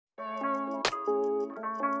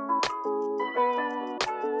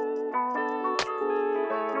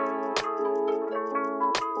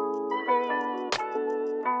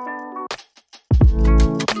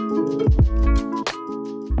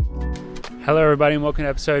Hello everybody and welcome to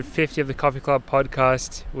episode 50 of the Coffee Club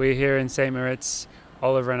podcast. We're here in St Moritz,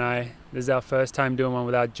 Oliver and I. This is our first time doing one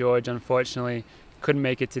without George. Unfortunately, couldn't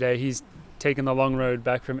make it today. He's taken the long road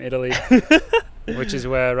back from Italy, which is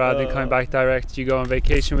where rather than coming back direct, you go on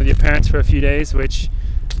vacation with your parents for a few days, which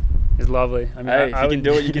is lovely. I mean, hey, if you can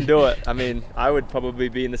do it, you can do it. I mean, I would probably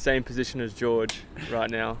be in the same position as George right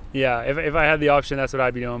now. Yeah, if I had the option, that's what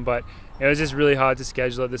I'd be doing, but it was just really hard to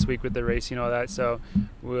schedule it this week with the racing and all that, so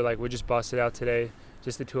we were like, we'll just bust it out today,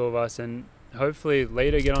 just the two of us, and hopefully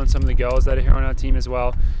later get on some of the girls that are here on our team as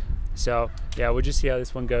well. So yeah, we'll just see how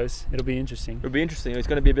this one goes. It'll be interesting. It'll be interesting. It's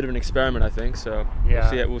going to be a bit of an experiment, I think, so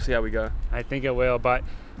yeah, we'll see how we go. I think it will, but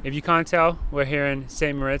if you can't tell, we're here in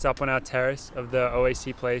St Moritz up on our terrace of the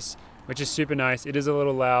OAC place, which is super nice. It is a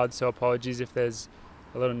little loud, so apologies if there's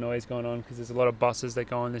a little noise going on because there's a lot of buses that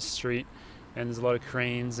go on this street and there's a lot of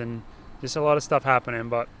cranes and just a lot of stuff happening,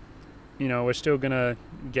 but you know, we're still gonna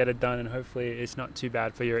get it done and hopefully it's not too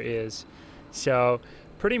bad for your ears. So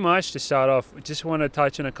pretty much to start off, just want to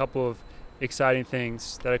touch on a couple of exciting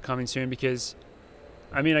things that are coming soon because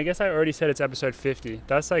I mean, I guess I already said it's episode 50.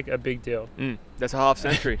 That's like a big deal. That's a half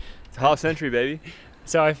century. It's a half century, baby.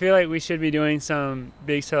 So I feel like we should be doing some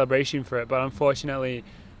big celebration for it, but unfortunately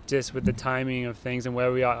just with the timing of things and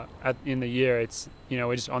where we are in the year, it's, you know,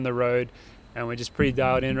 we're just on the road and we're just pretty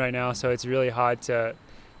dialed in right now, so it's really hard to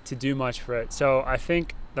do much for it. So I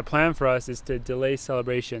think the plan for us is to delay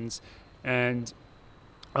celebrations, and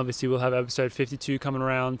obviously we'll have episode 52 coming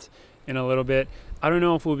around in a little bit. I don't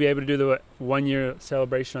know if we'll be able to do the 1 year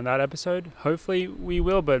celebration on that episode. Hopefully we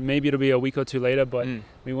will, but maybe it'll be a week or two later. But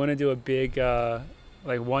we want to do a big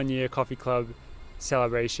like 1 year Coffee Club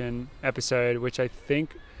celebration episode, which I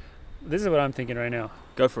think, this is what I'm thinking right now.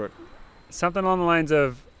 Go for it. Something along the lines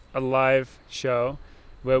of a live show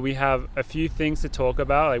where we have a few things to talk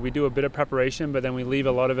about. Like we do a bit of preparation, but then we leave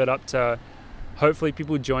a lot of it up to hopefully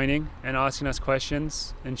people joining and asking us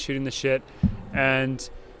questions and shooting the shit, and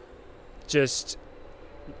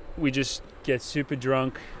we just get super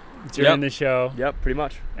drunk during the show. Yep, pretty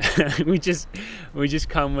much. we just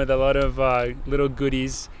come with a lot of little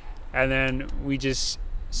goodies, and then we just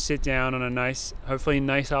sit down on a hopefully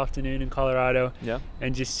nice afternoon in Colorado,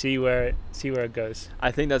 and just see where it goes.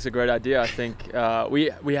 I think that's a great idea. I think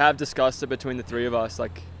we have discussed it between the three of us,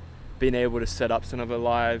 like being able to set up some of a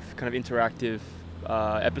live kind of interactive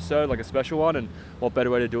episode, like a special one, and what better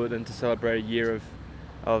way to do it than to celebrate a year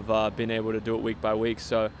of being able to do it week by week.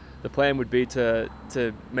 So the plan would be to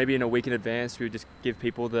maybe in a week in advance, we would just give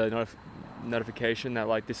people the notification that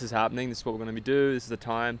like this is happening, this is what we're going to do, this is the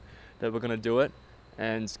time that we're going to do it,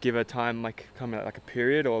 and give a time like a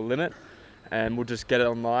period or a limit, and we'll just get it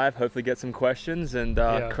on live, hopefully get some questions and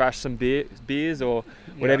crash some beers or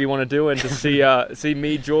whatever you want to do, and to see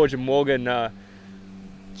me, George and Morgan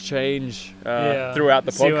change throughout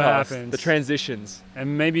the podcast, the transitions.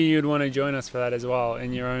 And maybe you'd want to join us for that as well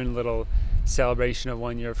in your own little celebration of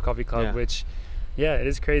 1 year of Coffee Club, which it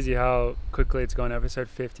is crazy how quickly it's gone. Episode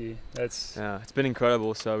 50, it's been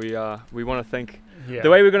incredible. So we want to thank the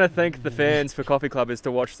way we're going to thank the fans for Coffee Club is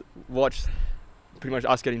to watch pretty much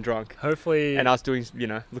us getting drunk, hopefully, and us doing,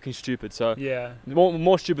 looking stupid, so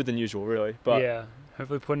more stupid than usual really, but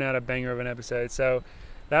hopefully putting out a banger of an episode. So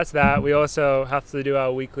that's that. We also have to do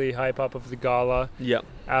our weekly hype up of the gala,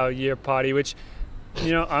 our year party, which,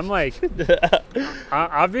 you know, I'm like,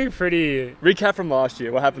 I've been pretty... Recap from last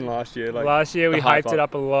year. What happened last year? Like, last year we hyped it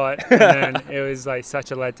up a lot, and then it was like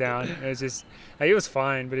such a letdown. It was just, like, it was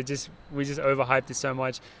fine, but we just overhyped it so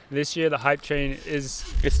much. This year the hype train it's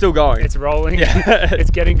still going. It's rolling. It's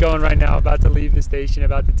getting going right now. About to leave the station,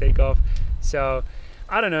 about to take off. So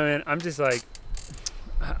I don't know, man. I'm just like,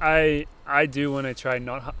 I do want to try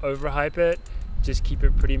not overhype it, just keep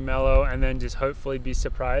it pretty mellow, and then just hopefully be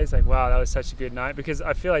surprised, like, wow, that was such a good night, because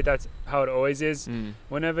I feel like that's how it always is.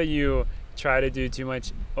 Whenever you try to do too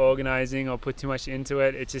much organizing or put too much into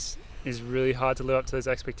it, it just is really hard to live up to those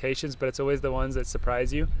expectations, but it's always the ones that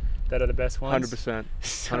surprise you that are the best ones. 100%.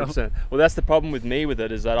 100%. Well, that's the problem with me with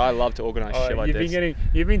it, is that I love to organize shit like this.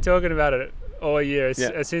 You've been talking about it all year.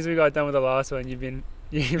 As soon as we got done with the last one,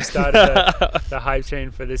 you've started the hype train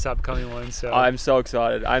for this upcoming one. So I'm so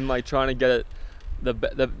excited. I'm like trying to get it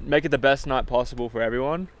make it the best night possible for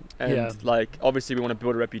everyone, and like obviously we want to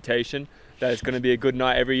build a reputation that it's going to be a good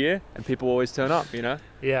night every year and people always turn up,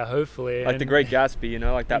 hopefully, like the Great Gatsby,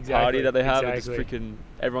 like that party that they have, it's freaking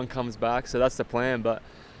everyone comes back. So that's the plan. But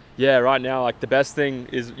right now, like the best thing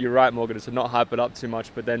is, you're right, Morgan, is to not hype it up too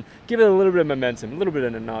much, but then give it a little bit of momentum, a little bit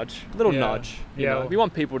of a nudge, nudge. You know? We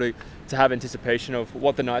want people to have anticipation of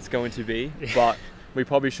what the night's going to be, but we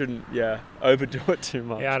probably shouldn't overdo it too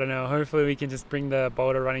much. Yeah, I don't know. Hopefully we can just bring the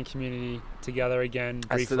boulder running community together again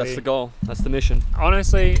briefly. That's the goal. That's the mission.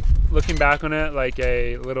 Honestly, looking back on it, like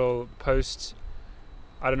a little post,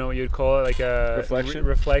 I don't know what you'd call it, like a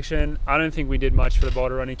reflection. I don't think we did much for the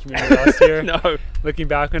boulder running community last year. No. Looking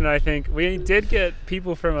back on it, I think we did get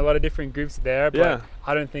people from a lot of different groups there, but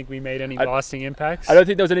I don't think we made any lasting impacts. I don't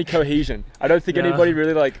think there was any cohesion. I don't think anybody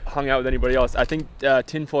really like hung out with anybody else. I think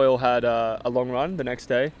Tinfoil had a long run the next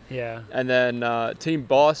day. Yeah. And then Team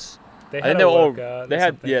Boss, they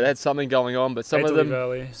had something going on, but some of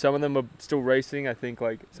them were still racing. I think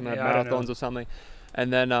like some had marathons or something.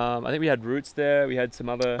 And then I think we had Roots there. We had some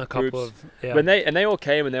other groups. When they all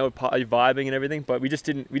came and they were vibing and everything, but we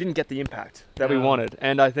didn't get the impact that we wanted.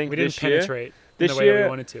 And I think we didn't penetrate this in the way year we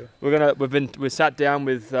wanted to. We've sat down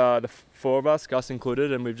with the four of us, Gus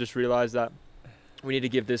included, and we've just realized that we need to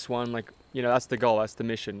give this one that's the goal, that's the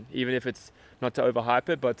mission. Even if it's not to overhype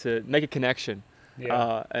it, but to make a connection.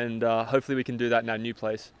 Yeah. And hopefully we can do that in our new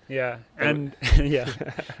place. Yeah. And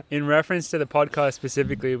in reference to the podcast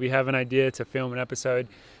specifically, we have an idea to film an episode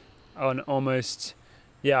on almost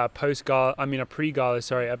a pre-gala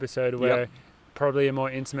episode where probably a more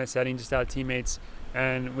intimate setting, just our teammates,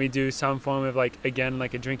 and we do some form of like a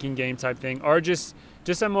drinking game type thing, or just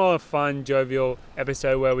a more fun, jovial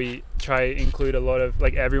episode where we try to include a lot of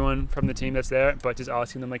like everyone from the team that's there, but just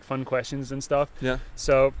asking them like fun questions and stuff. Yeah.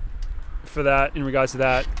 So for that, in regards to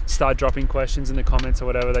that, start dropping questions in the comments or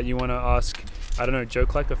whatever that you want to ask. I don't know, Joe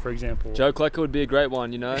Klecker, for example. Joe Klecker would be a great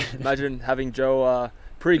one, Imagine having Joe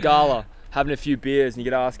pre-gala, having a few beers, and you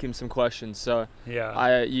get to ask him some questions. So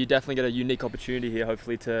you definitely get a unique opportunity here,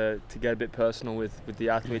 hopefully, to get a bit personal with the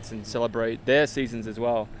athletes and celebrate their seasons as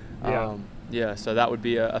well. So that would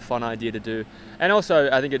be a fun idea to do. And also,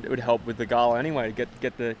 I think it would help with the gala anyway, to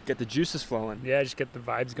get the juices flowing. Yeah, just get the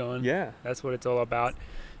vibes going. Yeah. That's what it's all about.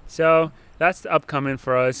 So that's the upcoming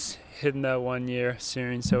for us, hitting that 1 year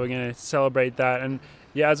soon. So we're going to celebrate that. And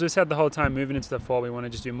as we said the whole time, moving into the fall, we want to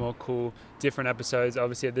just do more cool, different episodes.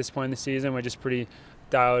 Obviously, at this point in the season, we're just pretty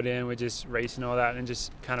dialed in. We're just racing all that and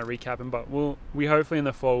just kind of recapping. But we hopefully in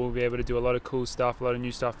the fall, we'll be able to do a lot of cool stuff, a lot of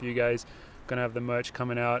new stuff for you guys. Going to have the merch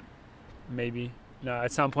coming out, maybe. No,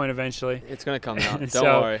 at some point eventually. It's going to come out.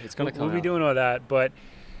 Don't worry. It's going to come out. We'll be doing all that. But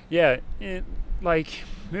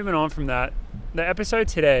moving on from that, the episode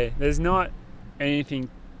today, there's not anything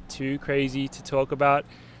too crazy to talk about.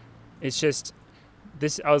 It's just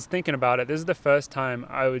this. I was thinking about it. This is the first time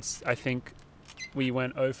I think we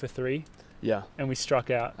went 0 for 3. Yeah. And we struck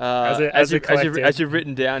out as you've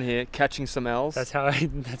written down here, catching some L's. That's how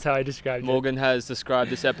I described Morgan has described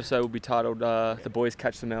this episode will be titled "The Boys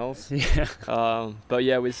Catch Some L's." Yeah. But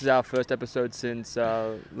this is our first episode since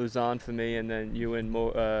Luzon for me, and then you and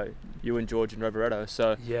George and Rovereto.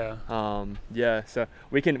 So So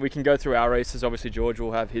we can go through our races. Obviously, George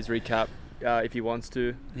will have his recap if he wants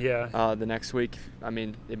to. Yeah. The next week. I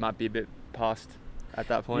mean, it might be a bit past at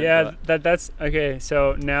that point. Yeah, that's okay.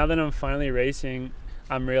 So now that I'm finally racing,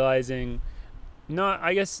 I'm realizing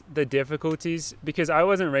the difficulties, because I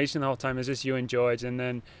wasn't racing the whole time. It was just you and George, and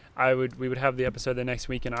then we would have the episode the next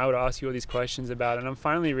week, and I would ask you all these questions about it. And I'm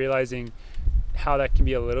finally realizing how that can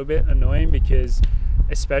be a little bit annoying, because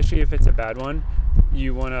especially if it's a bad one,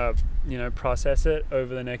 you want to process it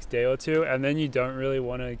over the next day or two, and then you don't really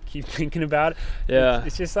want to keep thinking about it. Yeah,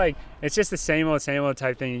 it's just the same old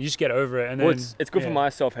type thing. You just get over it, and then it's good for my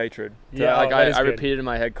self-hatred. I repeat it in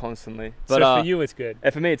my head constantly. But so for you, it's good.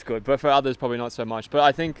 For me, it's good, but for others, probably not so much. But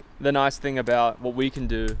I think the nice thing about what we can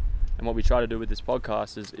do and what we try to do with this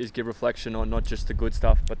podcast is give reflection on not just the good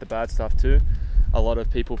stuff, but the bad stuff too. A lot of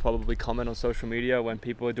people probably comment on social media when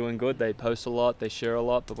people are doing good. They post a lot, they share a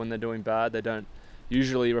lot, but when they're doing bad, they don't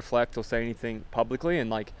usually reflect or say anything publicly,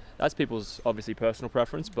 and that's people's obviously personal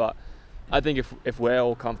preference. But I think if we're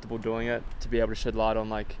all comfortable doing it, to be able to shed light on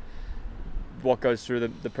what goes through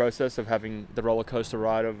the process of having the roller coaster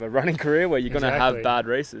ride of a running career, where you're going to have bad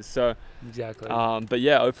races. So exactly. But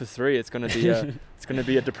 0 for 3, it's going to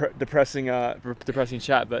be a depressing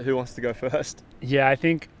chat. But who wants to go first? Yeah, I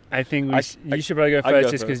think you should probably go first,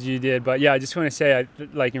 just because you did. But I just want to say,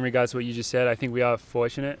 in regards to what you just said, I think we are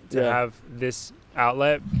fortunate to have this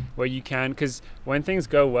outlet where you can, because when things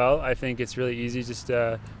go well, I think it's really easy just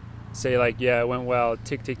to say it went well,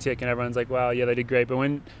 tick tick tick, and everyone's like, wow, yeah, they did great. But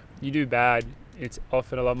when you do bad, it's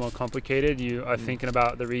often a lot more complicated. You are thinking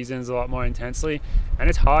about the reasons a lot more intensely, and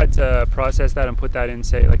it's hard to process that and put that in,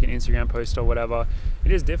 say, like an Instagram post or whatever.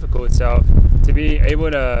 It is difficult. So to be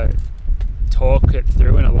able to talk it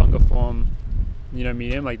through in a longer form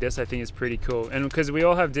medium like this, I think is pretty cool. And because we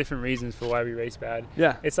all have different reasons for why we race bad.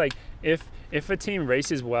 Yeah. It's like if a team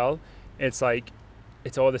races well, it's like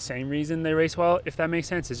it's all the same reason they race well, if that makes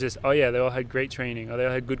sense. It's just, oh yeah, they all had great training or they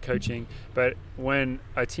all had good coaching. But when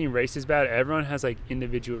a team races bad, everyone has like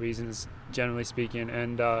individual reasons, generally speaking.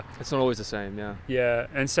 And it's not always the same, yeah. Yeah,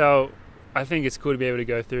 and so I think it's cool to be able to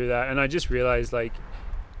go through that. And I just realized, like,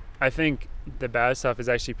 I think the bad stuff is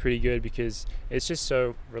actually pretty good because it's just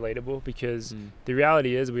so relatable, because the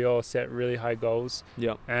reality is we all set really high goals.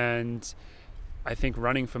 Yeah. And I think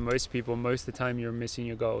running, for most people, most of the time you're missing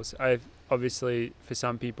your goals. Obviously, for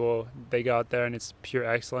some people, they go out there and it's pure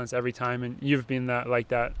excellence every time, and you've been like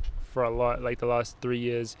that for a lot, like the last 3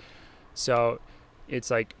 years. So it's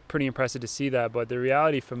like pretty impressive to see that. But the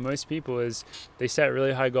reality for most people is they set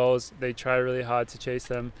really high goals, they try really hard to chase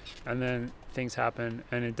them, and then things happen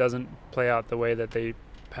and it doesn't play out the way that they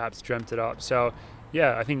perhaps dreamt it up. So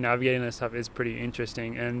yeah, I think navigating this stuff is pretty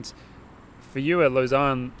interesting. And for you at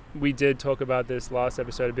Lausanne, we did talk about this last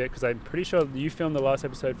episode a bit, because I'm pretty sure you filmed the last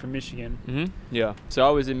episode from Michigan. Yeah. So I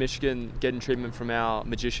was in Michigan getting treatment from our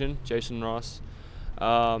magician, Jason Ross.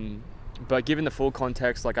 But given the full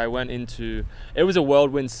context, like I went into, it was a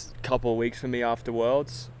whirlwind couple of weeks for me after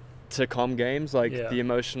Worlds to Com Games, like the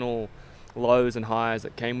emotional lows and highs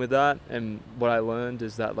that came with that. And what I learned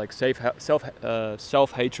is that like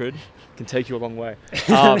self-hatred can take you a long way.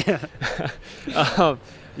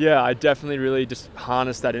 Yeah, I definitely really just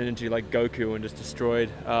harnessed that energy like Goku and just destroyed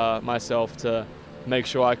myself to make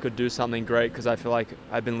sure I could do something great, because I feel like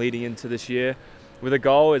I've been leading into this year with a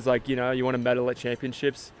goal is like, you know, you want to medal at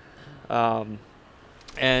championships.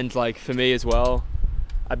 And like for me as well,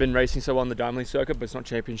 I've been racing so well on the Diamond League circuit, but it's not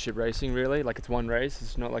championship racing really. Like it's one race.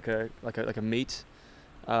 It's not like a meet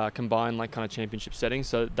combined like kind of championship setting.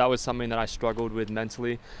 So that was something that I struggled with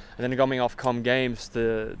mentally. And then coming off Com Games,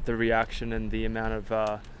 the reaction and the amount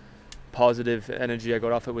of positive energy I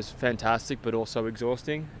got off it was fantastic, but also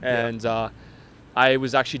exhausting. And I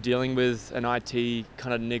was actually dealing with an IT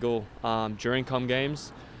kind of niggle during Com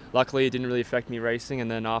Games. Luckily, it didn't really affect me racing. And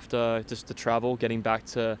then after just the travel, getting back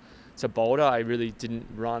to Boulder, I really didn't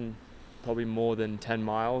run probably more than 10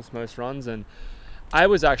 miles most runs, and I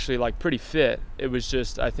was actually like pretty fit. It was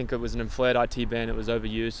just, I think it was an inflated IT band, it was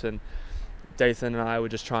overuse, and Dathan and I were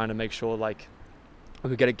just trying to make sure like we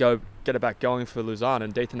could get it back going for Lausanne.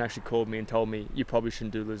 And Dathan actually called me and told me, you probably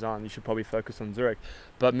shouldn't do Lausanne, you should probably focus on Zurich.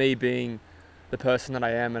 But me being the person that I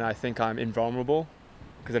am, and I think I'm invulnerable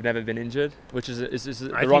because I've never been injured, which is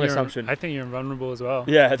the wrong assumption. I think you're invulnerable as well.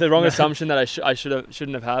 Yeah, it's the wrong assumption that I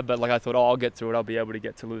shouldn't have had. But like I thought, oh, I'll get through it. I'll be able to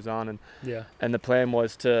get to Lausanne. And and the plan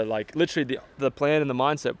was to like literally the plan and the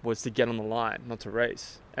mindset was to get on the line, not to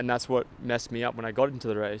race. And that's what messed me up when I got into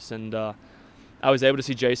the race. And I was able to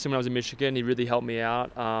see Jason when I was in Michigan. He really helped me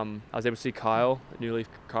out. I was able to see Kyle at New Leaf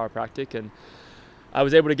Chiropractic, and I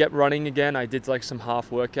was able to get running again. I did like some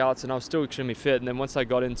half workouts, and I was still extremely fit. And then once I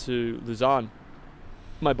got into Lausanne,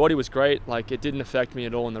 my body was great. Like it didn't affect me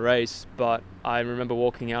at all in the race, but I remember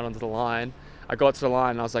walking out onto the line. I got to the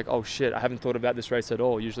line and I was like, oh shit, I haven't thought about this race at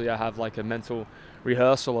all. Usually I have like a mental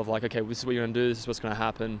rehearsal of like, okay, this is what you're gonna do, this is what's gonna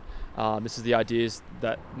happen. This is the ideas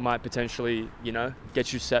that might potentially, you know,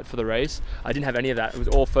 get you set for the race. I didn't have any of that. It was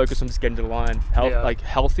all focused on just getting to the line, like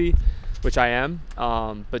healthy, which I am.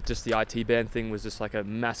 But just the IT band thing was just like a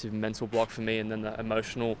massive mental block for me, and then the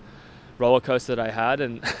emotional roller coaster that I had,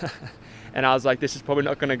 and and I was like, this is probably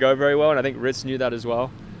not going to go very well. And I think Ritz knew that as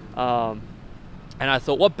well. And I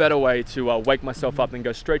thought, what better way to wake myself up than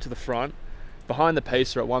go straight to the front, behind the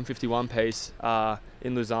pacer at 151 pace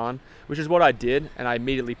in Lausanne, which is what I did. And I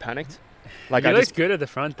immediately panicked. Like I looked good at the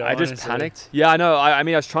front though. I just panicked. Yeah, I know. I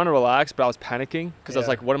mean, I was trying to relax, but I was panicking because I was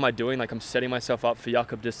like, what am I doing? Like I'm setting myself up for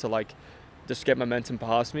Jakob just to get momentum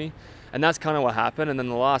past me. And that's kind of what happened. And then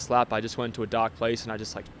the last lap, I just went to a dark place and I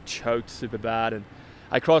just like choked super bad. And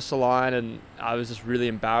I crossed the line and I was just really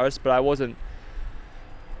embarrassed, but I wasn't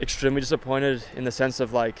extremely disappointed in the sense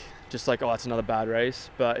of like, just like, oh, it's another bad race.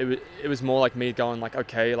 But it was more like me going like,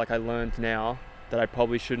 okay, like I learned now that I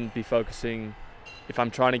probably shouldn't be focusing, if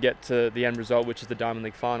I'm trying to get to the end result, which is the Diamond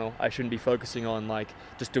League final, I shouldn't be focusing on like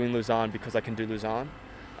just doing Lausanne because I can do Lausanne.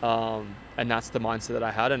 And that's the mindset that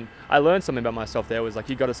I had. And I learned something about myself there, was like,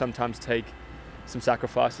 you got to sometimes take some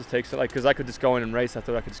sacrifices, because I could just go in and race. I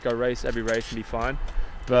thought I could just go race every race and be fine.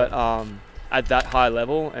 But at that high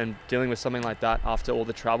level and dealing with something like that after all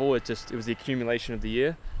the travel, it was the accumulation of the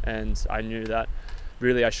year. And I knew that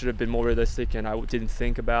really I should have been more realistic, and I didn't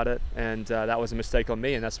think about it. And that was a mistake on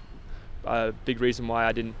me. And that's a big reason why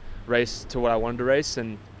I didn't race to what I wanted to race.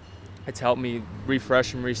 And it's helped me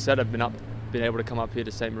refresh and reset. I've been able to come up here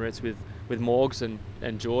to St Moritz with Morgs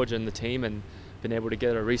and George and the team, and been able to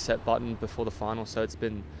get a reset button before the final. So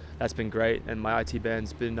that's been great. And my IT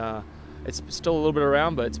band's been it's still a little bit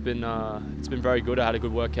around, but it's been very good. I had a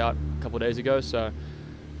good workout a couple of days ago, so.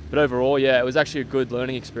 But overall, yeah, it was actually a good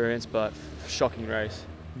learning experience, but shocking race.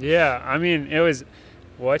 Yeah, I mean, it was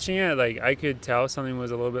watching it, like I could tell something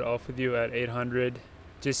was a little bit off with you at 800,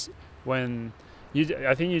 just when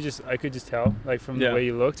I could just tell, like from the way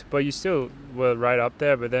you looked, but you still were right up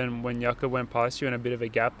there. But then when Yucca went past you and a bit of a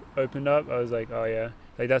gap opened up, I was like, oh yeah,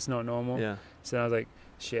 like that's not normal. Yeah. So I was like,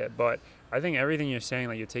 shit. But I think everything you're saying,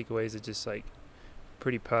 like your takeaways are just like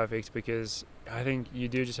pretty perfect, because I think you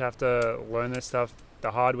do just have to learn this stuff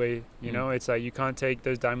the hard way. You know, it's like you can't take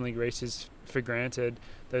those Diamond League races for granted.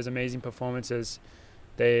 Those amazing performances,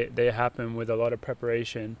 they happen with a lot of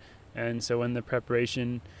preparation, and so when the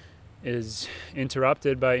preparation is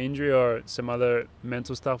interrupted by injury or some other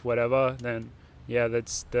mental stuff, whatever, then yeah,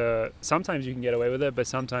 sometimes you can get away with it, but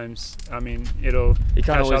sometimes, I mean, you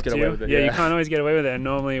can't always get away with it. Yeah, you can't always get away with it, and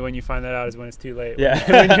normally when you find that out is when it's too late.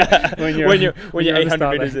 Yeah. when you're 800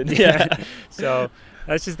 meters in. Yeah. So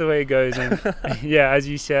that's just the way it goes. And yeah, as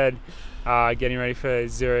you said, getting ready for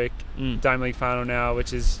Zurich Diamond League final now,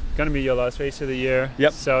 which is going to be your last race of the year.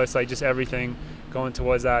 Yep. So it's like just everything going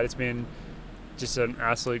towards that. It's been just an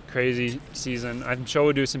absolute crazy season. I'm sure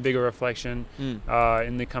we'll do some bigger reflection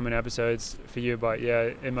in the coming episodes for you, but yeah,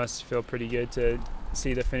 it must feel pretty good to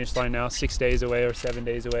see the finish line now, 6 days away or 7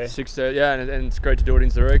 days away. 6 days, yeah, and it's great to do it in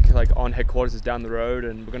Zurich. Like on headquarters is down the road,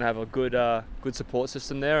 and we're gonna have a good support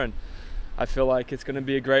system there, and I feel like it's gonna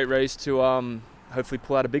be a great race to hopefully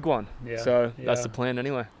pull out a big one. So that's the plan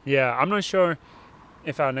anyway. Yeah, I'm not sure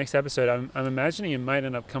if our next episode, I'm imagining it might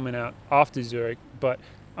end up coming out after Zurich, but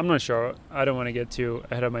I'm not sure. I don't want to get too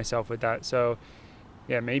ahead of myself with that. So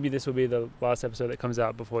yeah, maybe this will be the last episode that comes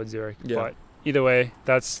out before Zurich. Yeah. But either way,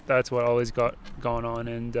 that's what Ollie's got going on,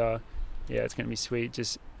 and yeah, it's gonna be sweet.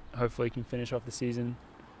 Just hopefully can finish off the season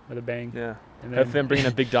with a bang. Yeah. And hopefully I'm bringing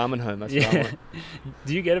a big diamond home. That's what I want.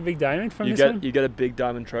 Do you get a big diamond from this one? You get a big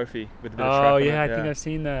diamond trophy with a bit of strap on it. I think I've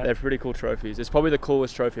seen that. They're pretty cool trophies. It's probably the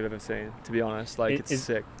coolest trophy I've ever seen, to be honest. Like it's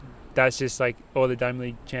sick. That's just like all the Diamond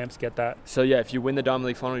League champs get that. So yeah, if you win the Diamond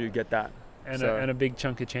League final, you get that. And a big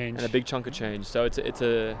chunk of change. So it's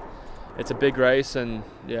a big race, and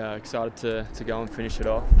yeah, excited to go and finish it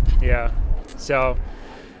off. Yeah. So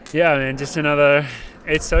yeah, man, just another.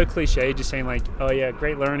 It's so cliche, just saying like, oh yeah,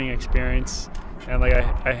 great learning experience, and like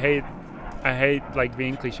I hate like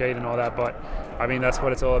being cliched and all that, but I mean that's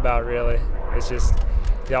what it's all about, really. It's just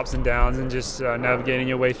the ups and downs and just navigating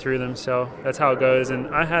your way through them. So that's how it goes. And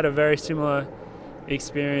I had a very similar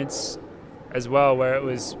experience as well, where it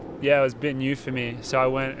was a bit new for me. So I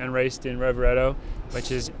went and raced in Rovereto,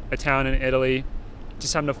 which is a town in Italy,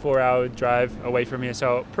 just under a 4-hour drive away from here.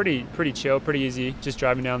 So pretty chill, pretty easy, just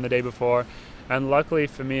driving down the day before. And luckily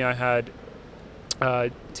for me, I had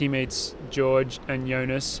teammates George and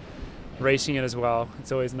Jonas racing it as well.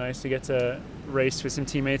 It's always nice to get to race with some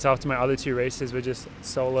teammates after my other 2 races were just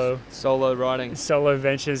solo riding, solo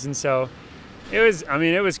ventures. And so it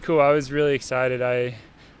was cool. I was really excited.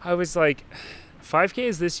 I was like,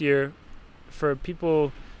 5Ks this year for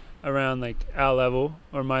people around like our level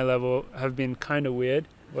or my level have been kind of weird,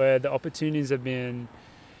 where the opportunities have been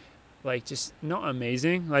like just not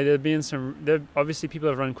amazing. Like there obviously people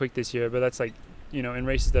have run quick this year, but that's like, you know, in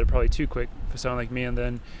races that are probably too quick for someone like me. And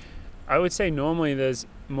then I would say normally there's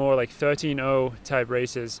more like 13-0 type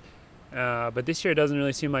races, but this year it doesn't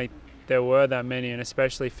really seem like there were that many, and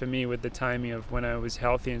especially for me with the timing of when I was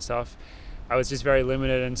healthy and stuff, I was just very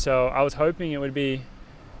limited. And so I was hoping it would be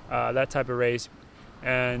that type of race,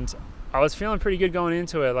 and I was feeling pretty good going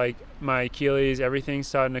into it. Like my Achilles, everything's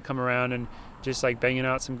starting to come around, and just like banging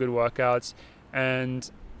out some good workouts. And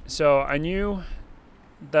so I knew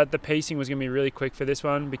that the pacing was going to be really quick for this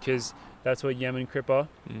one, because that's what Yemen Cripper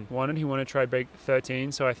wanted. He wanted to try break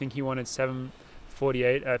 13, so I think he wanted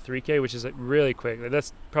 7:48 at 3K, which is like really quick. Like,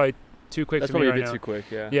 that's probably too quick for me right now. That's probably a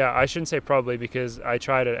bit too quick, yeah. Yeah, I shouldn't say probably, because I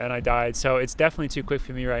tried it and I died, so it's definitely too quick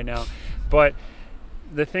for me right now. But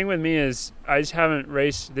the thing with me is I just haven't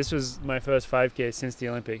raced. This was my first 5K since the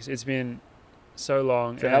Olympics. It's been so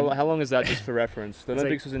long. So how long is that, just for reference? The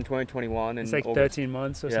Olympics was in 2021. It's like August. 13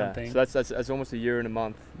 months or something. So that's almost a year and a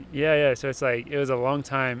month. Yeah. So it's like, it was a long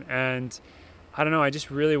time, and I don't know, I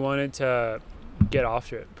just really wanted to get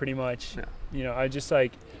after it, pretty much. Yeah. You know,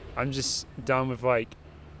 I'm just done with like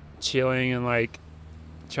chilling and like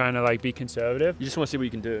trying to like be conservative. You just want to see what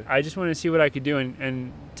you can do. I just want to see what I could do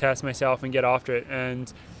and test myself and get after it.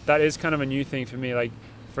 And that is kind of a new thing for me. Like,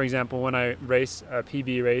 for example, when I race a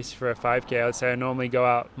PB race for a 5K, I would say I normally go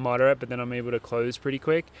out moderate, but then I'm able to close pretty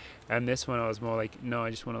quick. And this one I was more like, no,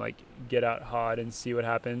 I just want to like get out hard and see what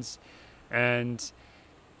happens. And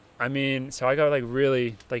I mean, so I got like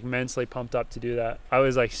really like mentally pumped up to do that. I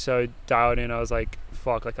was like so dialed in. I was like,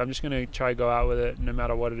 fuck, like I'm just gonna try go out with it no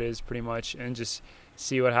matter what it is, pretty much, and just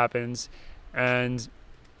see what happens. And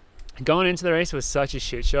going into the race was such a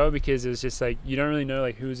shit show because it was just like you don't really know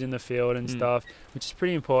like who's in the field and stuff, which is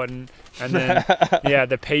pretty important. And then yeah,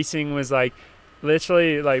 the pacing was like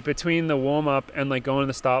literally like between the warm up and like going to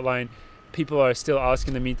the start line, people are still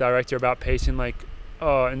asking the meet director about pacing, like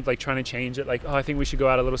and like trying to change it, like I think we should go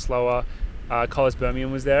out a little slower. Collis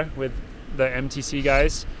Birmingham was there with the MTC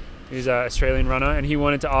guys. He's an Australian runner, and he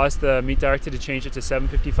wanted to ask the meet director to change it to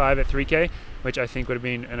 7:55 at 3K, which I think would have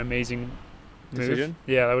been an amazing decision.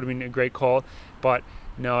 Yeah, that would have been a great call. But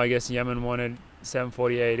no, I guess Yemen wanted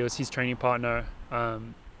 7:48. It was his training partner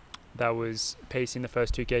that was pacing the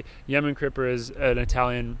first 2K. Yemen Cripper is an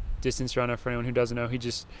Italian distance runner. For anyone who doesn't know, he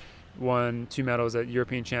just won 2 medals at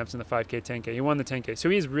European champs in the 5K, 10K. He won the 10K, so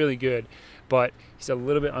he's really good, but he's a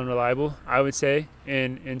little bit unreliable, I would say,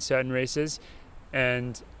 in certain races.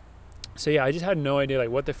 And so yeah, I just had no idea like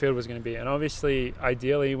what the field was going to be. And obviously,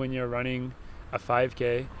 ideally, when you're running a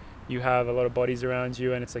 5K, you have a lot of bodies around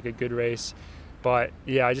you, and it's like a good race. But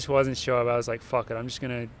yeah, I just wasn't sure. But I was like, fuck it, I'm just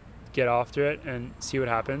gonna get after it and see what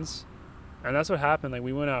happens. And that's what happened. Like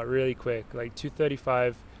we went out really quick, like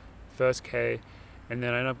 2:35 first K, and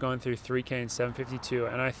then I ended up going through 3K in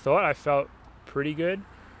 7:52. And I thought I felt pretty good,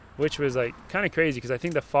 which was like kind of crazy because I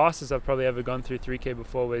think the fastest I've probably ever gone through 3K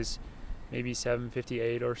before was maybe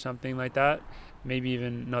 7:58 or something like that. Maybe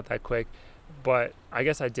even not that quick. But I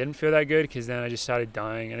guess I didn't feel that good because then I just started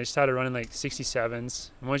dying, and I just started running like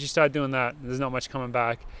 67s. And once you start doing that, there's not much coming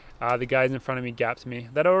back. The guys in front of me gapped me.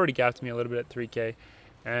 That already gapped me a little bit at 3K,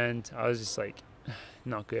 and I was just like,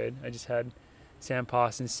 not good. I just had Sam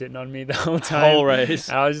Parsons sitting on me the whole time. Whole race.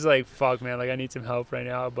 And I was just like, fuck, man, like I need some help right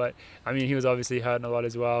now. But I mean, he was obviously hurting a lot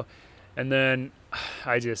as well. And then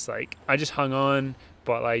I just hung on,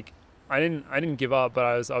 but like I didn't give up. But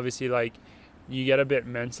I was obviously like, you get a bit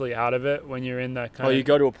mentally out of it when you're in that kind of... Oh, you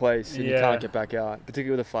go to a place and you can't get back out,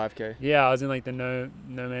 particularly with a 5K. Yeah, I was in like the no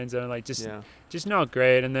man's zone, like just not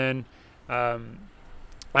great. And then I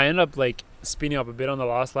ended up like speeding up a bit on the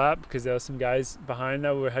last lap because there were some guys behind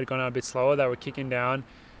that had gone out a bit slower that were kicking down.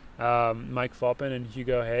 Mike Foppen and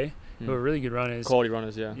Hugo Hay, who were really good runners. Quality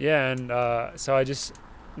runners, yeah. Yeah, and so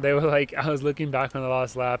they were like, I was looking back on the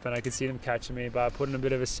last lap and I could see them catching me, but I put in a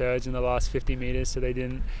bit of a surge in the last 50 meters so they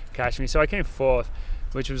didn't catch me. So I came fourth,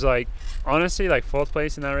 which was like, honestly, like fourth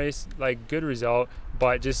place in that race, like good result,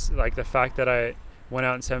 but just like the fact that I went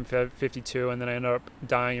out in 7:52 and then I ended up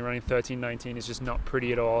dying and running 13:19 is just not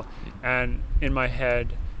pretty at all. And in my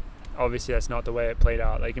head, obviously that's not the way it played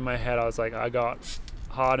out. Like in my head, I was like, I got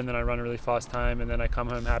hard and then I run a really fast time and then I come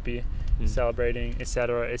home happy, celebrating,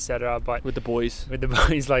 etc. But with the boys,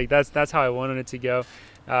 like that's how I wanted it to go.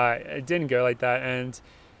 It didn't go like that, and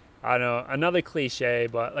I don't know, another cliche,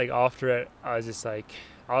 but like after it, I was just like,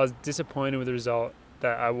 I was disappointed with the result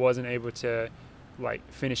that I wasn't able to like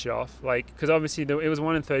finish it off, like because obviously it was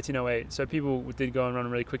 1 in 13:08, so people did go and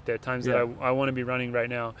run really quick there, times that I want to be running right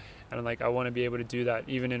now, and like I want to be able to do that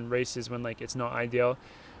even in races when like it's not ideal.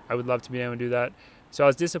 I would love to be able to do that. So I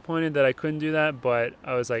was disappointed that I couldn't do that, but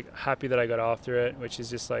I was like happy that I got after it, which is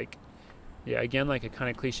just like, yeah, again, like a kind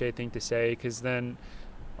of cliche thing to say, because then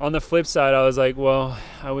on the flip side, I was like, well,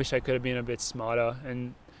 I wish I could have been a bit smarter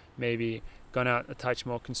and maybe gone out a touch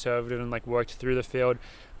more conservative and like worked through the field.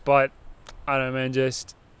 But I don't know, man,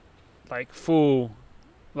 just like full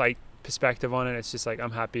like perspective on it. It's just like,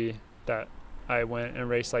 I'm happy that I went and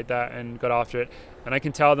raced like that and got after it. And I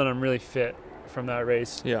can tell that I'm really fit from that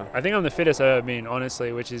race. Yeah, I think I'm the fittest I've ever been,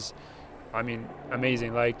 honestly, which is, I mean,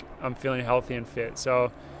 amazing. Like I'm feeling healthy and fit, so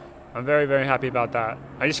I'm very, very happy about that.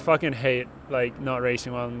 I just fucking hate like not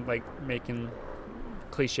racing while I'm like making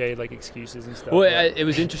cliche like excuses and stuff. Well, it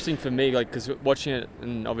was interesting for me, like, because watching it,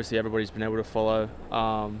 and obviously everybody's been able to follow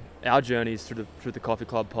our journeys through the Coffee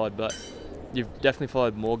Club pod, but you've definitely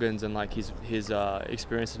followed Morgan's and like his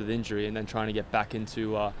experiences with injury, and then trying to get back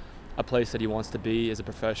into a place that he wants to be as a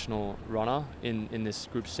professional runner in this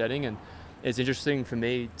group setting. And it's interesting for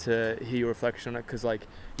me to hear your reflection on it, because like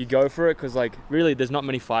you go for it because like really there's not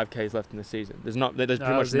many 5Ks left in the season. There's no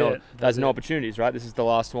opportunities, right? This is the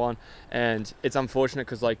last one, and it's unfortunate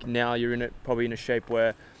because like now you're probably in a shape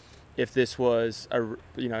where if this was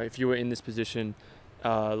if you were in this position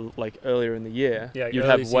like earlier in the year, you'd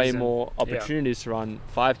have way more opportunities to run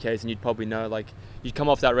 5Ks, and you'd probably know, like, you'd come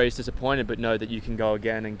off that race disappointed, but know that you can go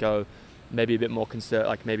again and go maybe a bit more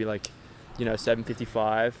like maybe like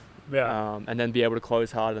 7:55, and then be able to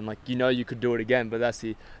close hard, and like you could do it again. But that's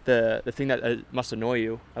the thing that must annoy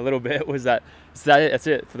you a little bit, was that's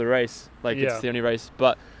it for the race. Like it's the only race.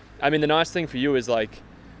 But I mean, the nice thing for you is like,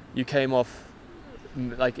 you came off,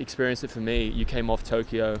 like experienced it for me. You came off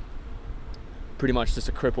Tokyo, pretty much just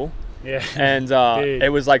a cripple. Yeah. And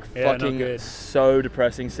it was like fucking so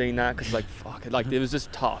depressing seeing that, because like fuck it, like it was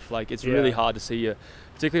just tough. Like it's really hard to see you,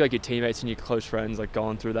 particularly like your teammates and your close friends like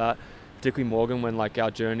going through that. Particularly Morgan, when like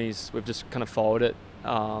our journeys, we've just kind of followed it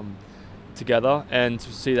together, and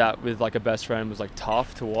to see that with like a best friend was like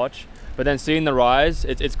tough to watch. But then seeing the rise,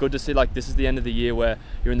 it's good to see like this is the end of the year where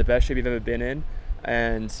you're in the best shape you've ever been in,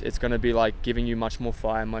 and it's going to be like giving you much more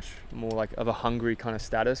fire, much more like of a hungry kind of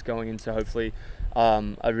status going into hopefully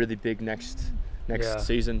a really big next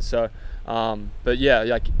season. So but yeah,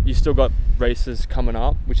 like you still got races coming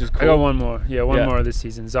up, which is cool. I got one more more this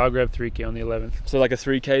season, Zagreb 3K on the 11th. So like a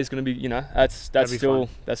 3K is going to be, you know, that's still fun.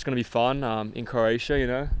 That's going to be fun in Croatia, you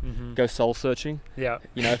know. Go soul searching, you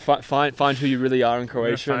know, find who you really are in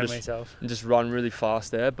Croatia, and just run really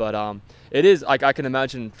fast there. But it is like, I can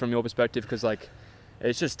imagine from your perspective, because like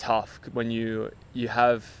it's just tough when you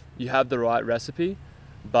have the right recipe,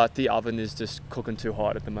 but the oven is just cooking too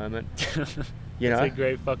hot at the moment. You know? It's a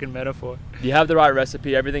great fucking metaphor. You have the right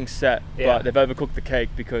recipe, everything's set, but they've overcooked the cake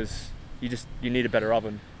because you need a better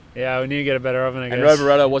oven. Yeah, we need to get a better oven, I guess. And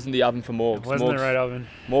Rovereto wasn't the oven for Morgs. It wasn't the right oven.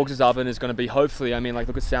 Morgs' oven is going to be, hopefully, I mean, like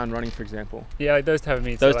look at Sound Running, for example. Yeah, like those type of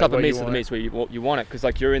meats. Those type of meats are the meats where you want it, because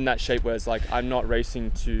like you're in that shape where it's like, I'm not racing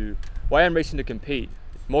to, well, I am racing to compete.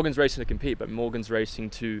 Morgan's racing to compete, but Morgan's racing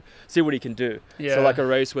to see what he can do. Yeah. So like a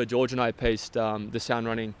race where George and I paced the Sound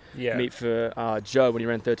Running meet for Joe when he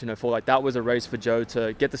ran 13:04. Like that was a race for Joe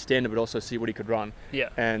to get the standard, but also see what he could run. Yeah.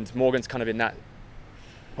 And Morgan's kind of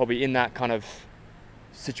probably in that kind of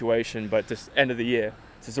situation, but just end of the year,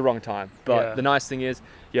 so it's the wrong time. But the nice thing is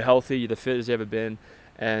you're healthy, you're the fittest you've ever been,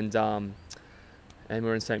 and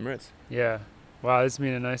we're in St Moritz. Yeah. Wow, this has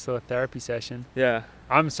been a nice little therapy session. Yeah.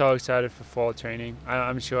 I'm so excited for fall training.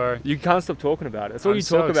 I'm sure. You can't stop talking about it. That's all you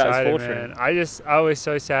talk about is fall training. I was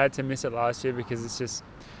so sad to miss it last year, because it's just,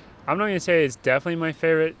 I'm not going to say it's definitely my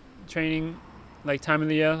favorite training like time of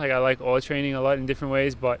the year. Like I like all training a lot in different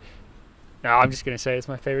ways, but no, I'm just going to say it's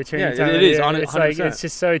my favorite training time of the year. It's like, it's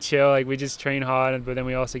just so chill. Like we just train hard, but then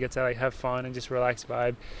we also get to like have fun and just relax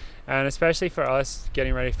vibe. And especially for us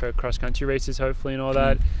getting ready for cross country races, hopefully, and all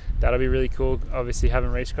that. That'll be really cool. Obviously,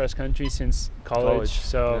 haven't raced cross country since college.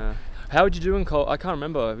 So, how would you do in college? I can't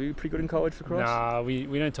remember. Were you pretty good in college for cross? Nah, we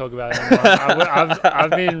don't talk about it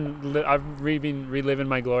anymore. I've been reliving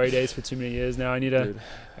my glory days for too many years now. I need to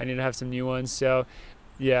have some new ones. So,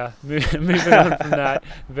 yeah, moving on from that.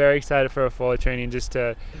 Very excited for a fall training,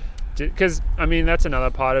 because I mean that's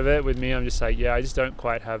another part of it with me. I'm just like, I just don't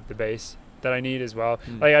quite have the base that I need as well.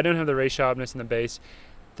 Like I don't have the race sharpness and the base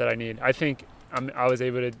that I need. I think I was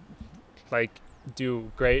able to like do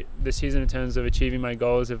great this season in terms of achieving my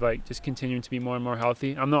goals of like just continuing to be more and more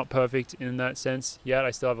healthy. I'm not perfect in that sense yet.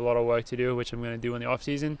 I still have a lot of work to do, which I'm going to do in the off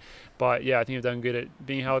season. But yeah, I think I've done good at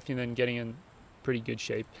being healthy and then getting in pretty good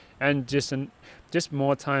shape, and just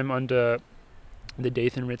more time under the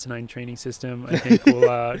Dathan Ritzenine training system. I think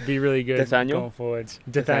will be really good going forwards.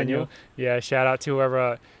 Nathaniel. Yeah, shout out to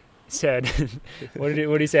whoever said what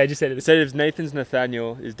did he say? I just said it. It said if Nathan's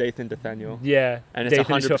Nathaniel, is Dathan Nathaniel. Yeah, and it's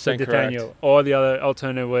 100% correct. Or the other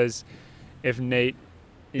alternative was if Nate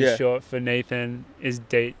is short for Nathan, is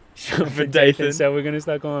Date short for Dathan. So we're gonna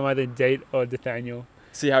start calling him either Date or Nathaniel.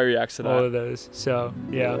 See how he reacts to that. All of those. So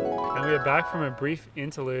yeah, and we are back from a brief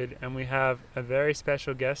interlude, and we have a very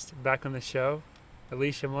special guest back on the show,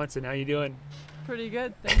 Alicia Sage. How you doing? Pretty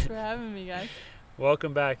good. Thanks for having me, guys.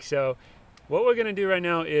 Welcome back. So what we're going to do right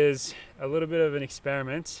now is a little bit of an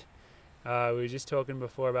experiment. We were just talking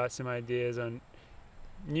before about some ideas on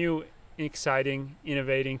new, exciting,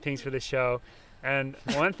 innovating things for the show. And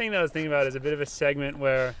one thing that I was thinking about is a bit of a segment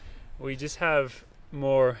where we just have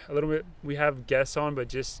we have guests on, but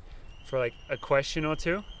just for like a question or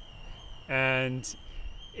two. And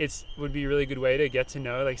would be a really good way to get to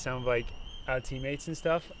know like some of like our teammates and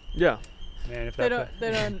stuff. Yeah. Man, if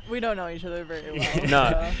we don't know each other very well. No.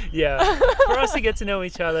 So. Yeah. For us to get to know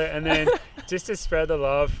each other, and then just to spread the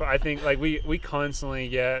love. I think like we constantly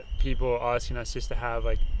get people asking us just to have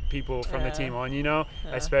like people from the team on,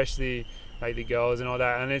 especially like the girls and all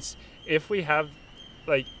that. And if we have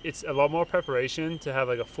like, it's a lot more preparation to have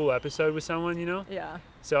like a full episode with someone, Yeah.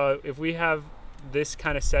 So if we have this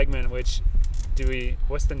kind of segment, what's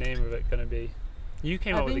the name of it going to be? You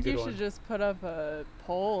came up with a good one. I think you should just put up a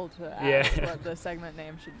poll to ask what the segment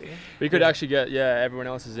name should be. We could actually get everyone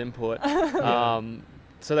else's input.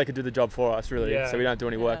 so they could do the job for us, really. Yeah. So we don't do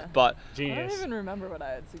any work. Yeah. But I Genius. don't even remember what I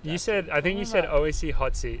had suggested. You said, I think you said OAC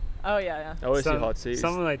Hotseat. Oh yeah. OAC Some- Hotseat.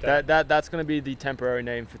 something like that. That's going to be the temporary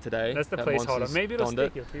name for today. That's the that placeholder. Monster's Maybe it'll donned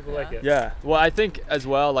stick it. if people Yeah. like it. Yeah. Well, I think as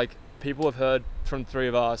well, like people have heard from the three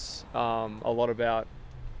of us a lot about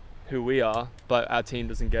who we are, but our team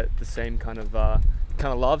doesn't get the same kind of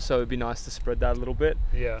love. So it'd be nice to spread that a little bit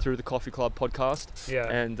Yeah. through the Coffee Club podcast. Yeah.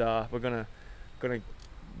 And we're gonna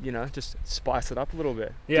just spice it up a little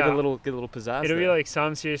bit. Yeah. Give it a little pizzazz. It'll be there. like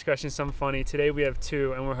some serious questions, some funny. Today we have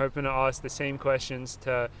two, and we're hoping to ask the same questions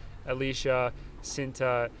to Alicia,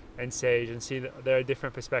 Sinta, and Sage, and see that there are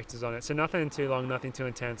different perspectives on it. So nothing too long, nothing too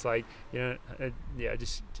intense. Like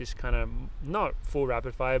just kind of not full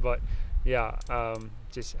rapid fire, but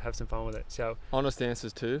just have some fun with it. So honest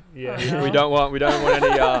answers too. yeah, Oh, no. We don't want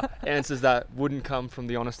any answers that wouldn't come from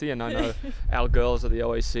the honesty. And I know our girls are the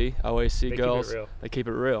OAC they girls. keep it real. They keep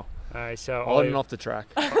it real. All right, so On and off the track.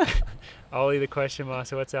 Ollie, the question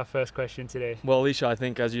master. What's our first question today? Well, Alicia, I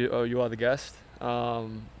think as you are the guest,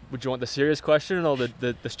 would you want the serious question or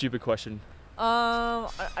the stupid question?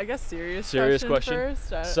 I guess serious question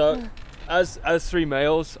first. So, as three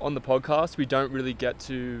males on the podcast, we don't really get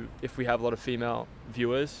to, if we have a lot of female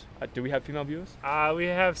viewers. Do we have female viewers? We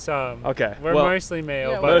have some. Okay. We're well, mostly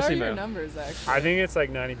male, Yeah, but what mostly are your male. numbers actually? I think it's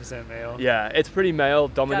like 90% male. yeah, it's pretty male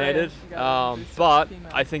dominated. You gotta do some But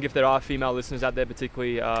female. I think if there are female listeners out there,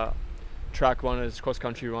 particularly track runners, cross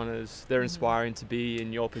country runners, they're inspiring to be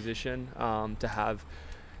in your position. To have,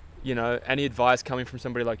 any advice coming from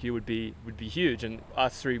somebody like you would be huge. And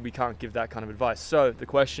us three, we can't give that kind of advice. So the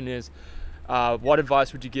question is, what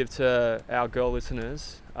advice would you give to our girl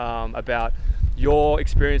listeners about your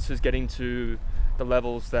experiences getting to the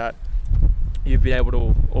levels that you've been able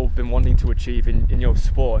to or been wanting to achieve in your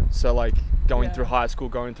sport? So like going Yeah. through high school,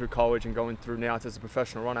 going through college, and going through now as a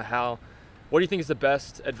professional runner, what do you think is the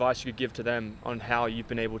best advice you could give to them on how you've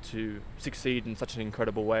been able to succeed in such an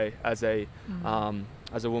incredible way as a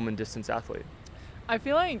woman distance athlete? I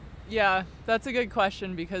feel like, yeah, that's a good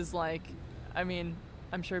question because,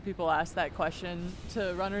 I'm sure people ask that question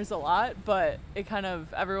to runners a lot, but it kind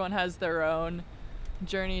of, everyone has their own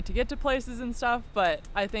journey to get to places and stuff. But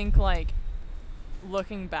I think,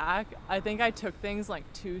 looking back, I think I took things,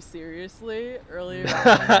 too seriously earlier on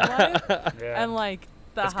in my life. Yeah. And,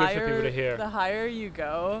 That's good for people to hear. the higher you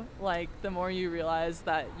go, the more you realize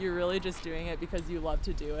that you're really just doing it because you love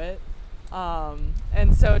to do it.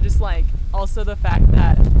 And so just also the fact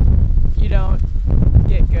that you don't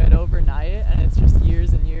get good overnight, and it's just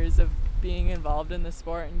years and years of being involved in the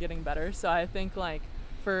sport and getting better. So I think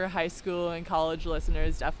for high school and college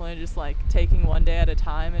listeners, definitely just taking one day at a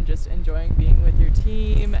time and just enjoying being with your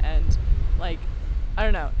team. And I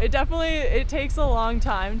don't know, it takes a long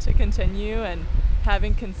time to continue, and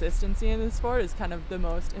having consistency in the sport is kind of the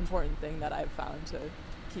most important thing that I've found to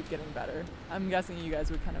keep getting better. I'm guessing you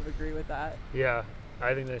guys would kind of agree with that. Yeah,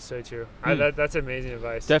 I think that's so true. Mm. That's amazing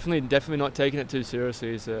advice. Definitely not taking it too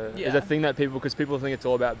seriously is Yeah. a thing that because people think it's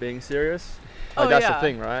all about being serious. Oh, That's yeah. the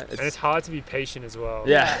thing, right? And it's hard to be patient as well.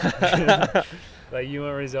 Yeah. You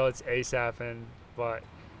want results ASAP, but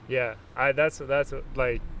yeah, I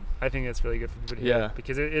think that's really good for people to hear. Yeah.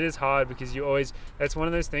 Because it is hard, because that's one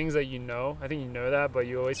of those things that I think you know that, but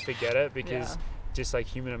you always forget it because just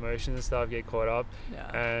human emotions and stuff get caught up.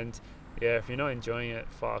 Yeah. And yeah, if you're not enjoying it,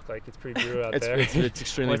 it's pretty brutal out there. It's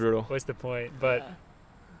extremely brutal. What's the point? But Yeah.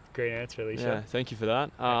 great answer, Alicia. Yeah, thank you for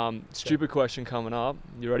that. Stupid question coming up.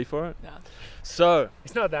 You ready for it? Yeah. So,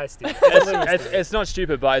 It's not that stupid. it's not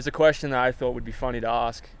stupid, but it's a question that I thought would be funny to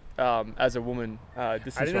ask as a woman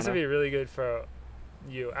distance I think this would runner. be really good for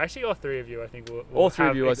you. Actually, all three of you, I think, will All three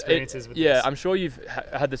have of you. experiences with yeah, this. I'm sure you've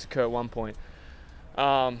had this occur at one point.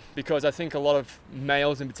 Because I think a lot of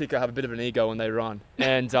males in particular have a bit of an ego when they run.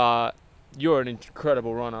 And you're an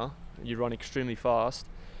incredible runner. You run extremely fast.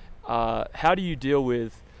 How do you deal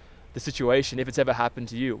with the situation, if it's ever happened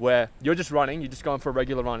to you, where you're just running, you're just going for a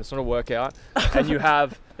regular run, it's not a workout, and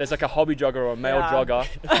there's a hobby jogger or a male Yeah.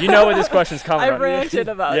 jogger. You know where this question's coming I've right? ranted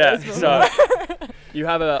about Yeah, this so before. you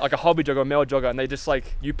have a hobby jogger or a male jogger, and they just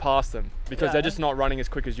you pass them because Yeah. they're just not running as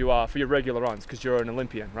quick as you are for your regular runs because you're an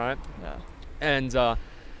Olympian, right? Yeah. And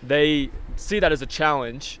they see that as a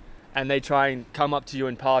challenge, and they try and come up to you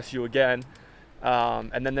and pass you again.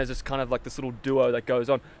 And then there's this kind of this little duo that goes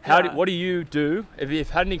on. Yeah. What do you do? If you've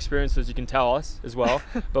had any experiences, you can tell us as well.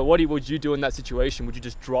 But what would you do in that situation? Would you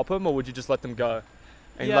just drop them, or would you just let them go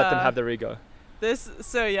and let them Yeah. have their ego?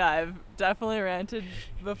 I've definitely ranted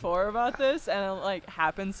before about this, and it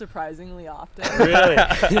happens surprisingly often. Really?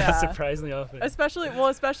 Yeah. Surprisingly often. Especially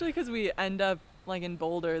because we end up like in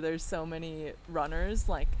Boulder, there's so many runners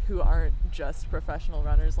like who aren't just professional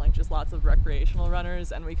runners, like just lots of recreational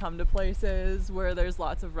runners, and we come to places where there's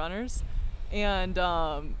lots of runners, and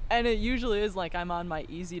it usually is like I'm on my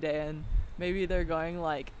easy day and maybe they're going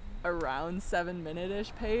like around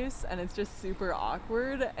 7-minute-ish pace, and it's just super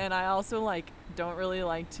awkward. And I also like don't really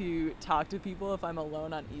like to talk to people if I'm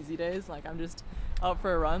alone on easy days, like I'm just out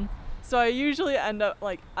for a run. So I usually end up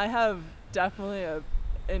like, I have definitely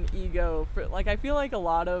an ego for, like, I feel like a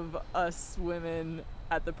lot of us women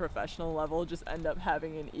at the professional level just end up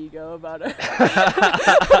having an ego about it.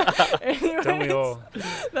 Anyways, Don't we all?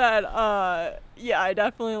 That yeah, I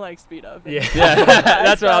definitely like speed up. Yeah.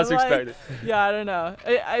 That's what I was expecting. Yeah, I don't know.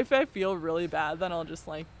 If I feel really bad, then I'll just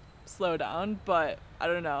like slow down. But I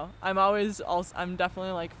don't know. I'm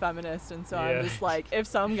definitely like feminist, and so I'm just like, if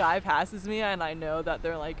some guy passes me and I know that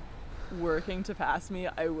they're like working to pass me,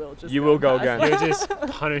 I will just. You will go again. You'll just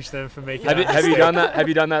punish them for making. Have you done that? Have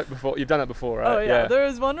you done that before? You've done that before, right? Oh yeah. There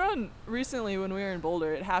was one run recently when we were in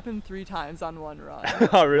Boulder. It happened 3 times on one run.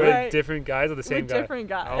 Oh really? Right? Different guys or the same With guy? different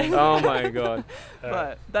guys. Oh my god.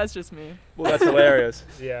 But that's just me. Well, that's hilarious.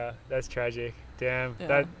 Yeah, that's tragic. Damn.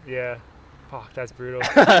 Yeah. Fuck, that's brutal.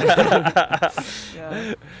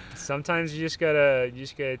 Yeah. Sometimes you just gotta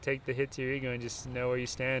take the hit to your ego and just know where you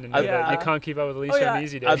stand, and Yeah. you can't keep up with Alicia on the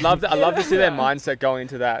easy day. I'd love to see their mindset going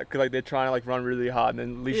into that, because like they're trying to like run really hard, and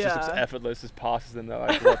then Alicia just effortless just passes them. They're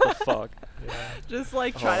like, what the fuck? Yeah. Just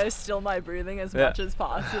like try to still my breathing as much as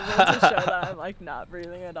possible to show that I'm like not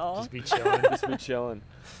breathing at all. Just be chilling. Just be chilling.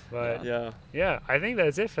 But Yeah. I think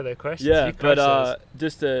that's it for the questions. Yeah, You crushed those. but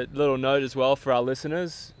just a little note as well for our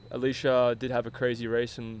listeners. Alicia did have a crazy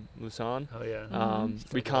race in Lausanne. Oh yeah.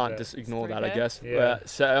 We Talk can't about just that. ignore that, I 3K? guess. Yeah.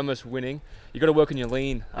 So almost winning. You got to work on your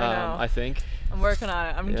lean. I know. I think I'm working on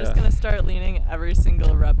it. I'm just gonna start leaning every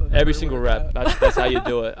single rep of every single rep. workout. That's how you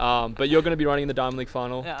do it. But you're going to be running the Diamond League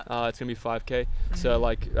final. Yeah. It's going to be 5K. So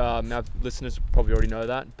like our listeners probably already know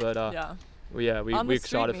that. But Yeah. we're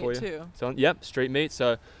excited for you. Too. So street meet.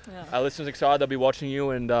 So Yeah. our listeners are excited. They'll be watching you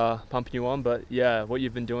and pumping you on. But yeah, what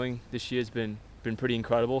you've been doing this year's been pretty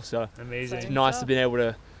incredible. So Amazing. it's nice to be able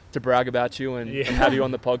to brag about you and have you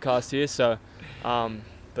on the podcast here. So,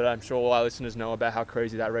 but I'm sure all our listeners know about how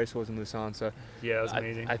crazy that race was in Lausanne. So Yeah, that was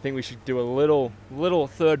amazing. I think we should do a little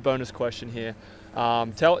third bonus question here.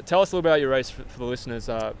 Tell us a little about your race for the listeners,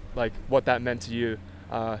 like what that meant to you,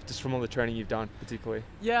 just from all the training you've done, particularly.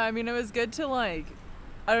 Yeah, I mean, it was good to like,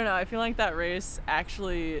 I don't know, I feel like that race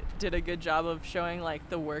actually did a good job of showing like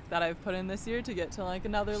the work that I've put in this year to get to like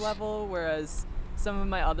another level, whereas some of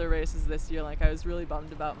my other races this year, like I was really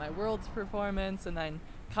bummed about my Worlds performance, and then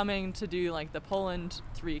coming to do like the Poland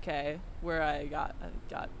 3K where I got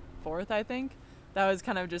 4th, I think. That was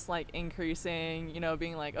kind of just like increasing,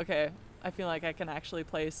 being like, okay, I feel like I can actually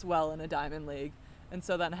place well in a Diamond League. And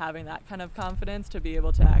so then having that kind of confidence to be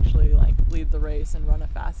able to actually like lead the race and run a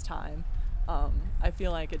fast time, I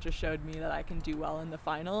feel like it just showed me that I can do well in the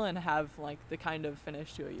final and have like the kind of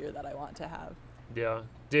finish to a year that I want to have. Yeah,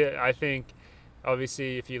 I think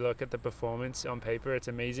obviously if you look at the performance on paper, it's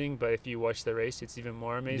amazing, but if you watch the race, it's even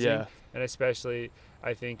more amazing. Yeah. And especially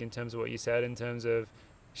I think in terms of what you said, in terms of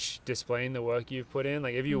displaying the work you've put in,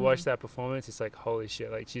 like if you watch that performance, it's like, holy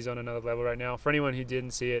shit, like she's on another level right now. For anyone who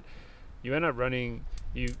didn't see it, you end up running,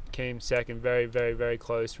 you came second, very, very, very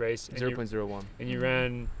close race. 0.01. And you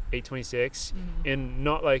ran 8:26 in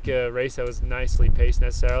not like a race that was nicely paced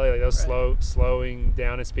necessarily. Like that was slowing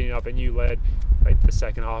down and speeding up, and you led like the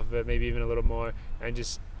second half of it, maybe even a little more, and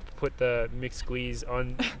just put the mixed squeeze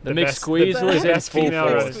on the mixed squeeze was in full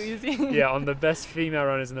force. Yeah, on the best female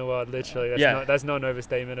runners in the world, literally. That's not an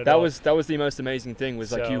overstatement at all. That was the most amazing thing,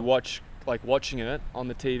 was like you watching it on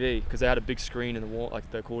the TV, because they had a big screen in the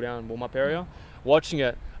the cool down warm up area. Watching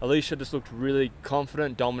it, Alicia just looked really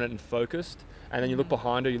confident, dominant, and focused. And then you look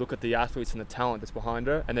behind her, you look at the athletes and the talent that's behind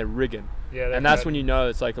her, and they're rigging. Yeah, and that's when you know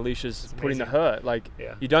it's like Alicia's putting the hurt. Like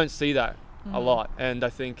you don't see that a lot, and I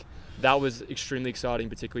think that was extremely exciting,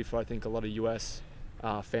 particularly for I think a lot of US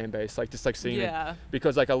fan base, like just like seeing it,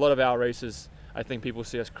 because like a lot of our races, I think people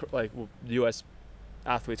see us US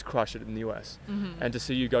athletes crush it in the US, and to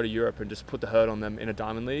see you go to Europe and just put the hurt on them in a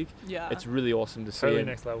Diamond League, it's really awesome to see. Totally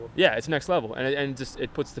next level. Yeah, it's next level, and just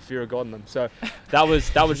it puts the fear of God in them. So that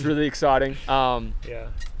was really exciting.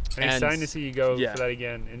 And exciting to see you go for that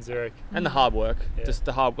again in Zurich. And the hard work, just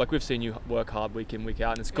the hard, like we've seen you work hard week in, week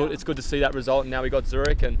out, and it's good. It's good to see that result. And now we got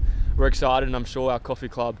Zurich, and we're excited. And I'm sure our coffee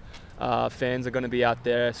club fans are going to be out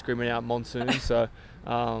there screaming out monsoon. So,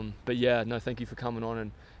 but yeah, no, thank you for coming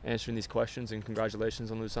on answering these questions, and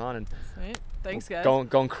congratulations on Lausanne, and Sweet. Thanks, guys. go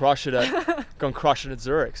and crush it at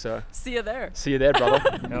Zurich. So See you there. see you there, brother.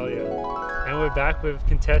 Hell yeah. And we're back with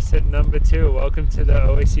contestant number 2. Welcome to the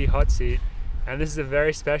OAC Hotseat. And this is a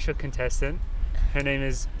very special contestant. Her name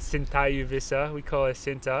is Sinta. We call her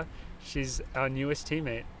Sinta. She's our newest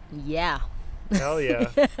teammate. Yeah. Hell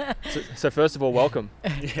yeah. So first of all, welcome.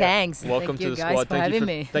 Thanks. Welcome Thank to you the guys squad. for having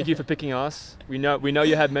me. Thank you for picking us. We know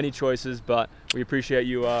you had many choices, but we appreciate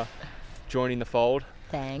you joining the fold.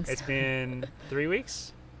 Thanks. It's been 3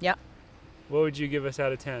 weeks? Yeah. What would you give us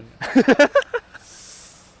out of 10?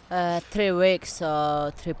 3 weeks,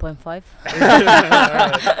 so 3.5.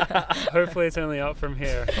 Hopefully it's only up from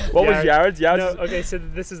here. What was Yared's? No, okay, so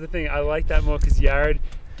this is the thing. I like that more because Yared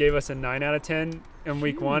gave us a 9 out of 10 in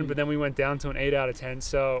week 1, but then we went down to an 8 out of 10.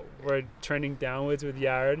 So we're trending downwards with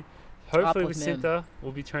Yared. Hopefully with Sinta,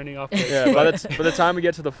 we'll be trending upwards. Yeah, by the time we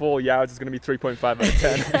get to the fall, Yared's is going to be 3.5 out of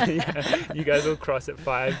 10. Yeah, you guys will cross at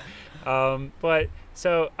 5. But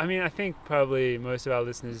so, I mean, I think probably most of our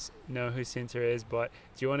listeners know who Sinta is, but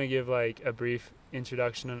do you want to give like a brief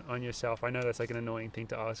introduction on yourself? I know that's like an annoying thing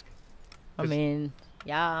to ask. I mean,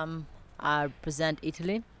 yeah, I represent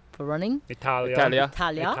Italy for running. Italia.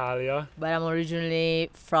 But I'm originally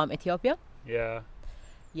from Ethiopia. Yeah.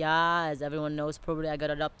 Yeah, as everyone knows, probably I got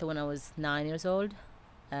adopted when I was 9 years old,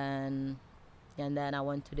 and then I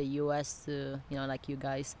went to the US to, like you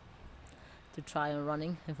guys, to try on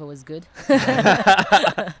running if it was good.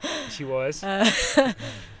 She was.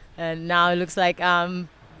 And now it looks like I'm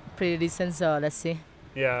pretty decent, so let's see.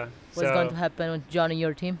 Yeah. What's going to happen with joining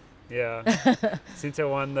your team? Yeah. Sinta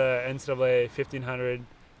won the NCAA 1500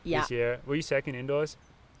 this year. Were you second indoors?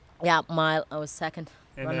 Yeah, mile. I was second.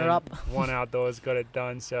 And runner then up. One outdoors, got it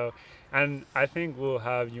done. So, and I think we'll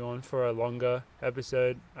have you on for a longer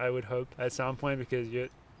episode, I would hope, at some point, because you're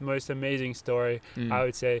the most amazing story, I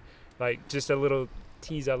would say. Like, just a little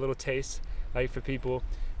teaser, a little taste, like, for people.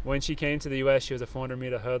 When she came to the US, she was a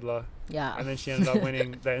 400-meter hurdler. Yeah. And then she ended up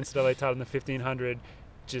winning the NCAA title in the 1500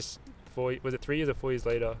 just was it 3 years or 4 years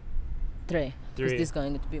later? 3. This is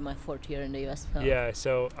going to be my 4th year in the US. So. Yeah,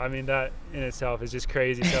 so I mean that in itself is just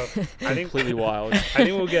crazy. So I think completely wild. I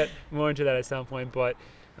think we'll get more into that at some point. But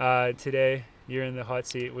today you're in the hot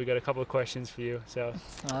seat. We got a couple of questions for you. So.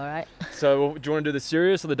 All right. So do you want to do the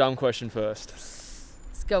serious or the dumb question first?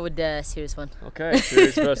 Let's go with the serious one. Okay,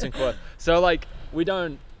 serious first and question. So like we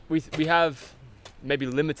have maybe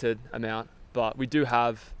limited amount, but we do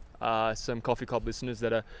have some Coffee Club listeners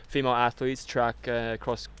that are female athletes, track,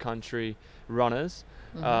 cross country runners,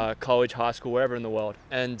 college, high school, wherever in the world.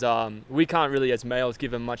 And we can't really, as males,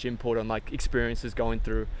 give them much input on like experiences going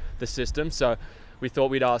through the system. So we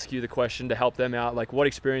thought we'd ask you the question to help them out. Like, what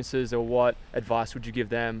experiences or what advice would you give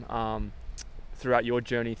them throughout your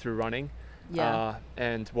journey through running? Yeah.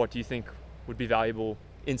 And what do you think would be valuable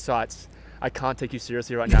insights? I can't take you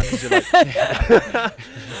seriously right now because you're like,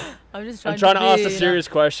 I'm trying to ask a serious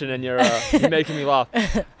question and you're making me laugh.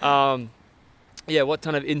 Yeah, what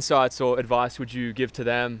kind of insights or advice would you give to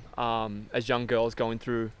them as young girls going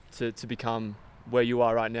through to become where you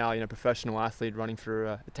are right now, professional athlete running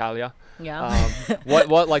for Italia? Yeah.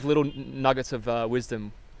 What like little nuggets of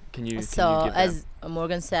wisdom can you give them? As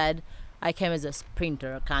Morgan said, I came as a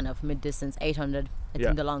sprinter, kind of mid-distance, 800. I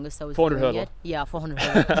think the longest I was 400 doing hurdle. it. Yeah, 400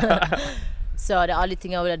 hurdle. So the only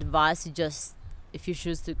thing I would advise is just, if you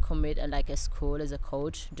choose to commit and like a school as a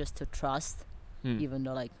coach, just to trust. Even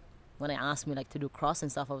though like when I asked me like to do cross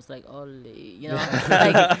and stuff, I was like, holy,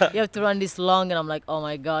 like you have to run this long, and I'm like, oh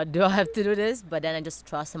my god, do I have to do this? But then I just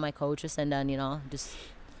trusted my coaches, and then just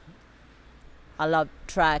I love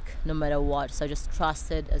track no matter what, so I just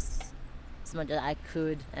trusted as much as I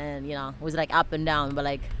could, and it was like up and down, but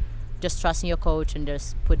like just trusting your coach and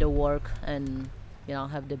just put the work and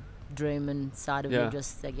have the dream inside of you,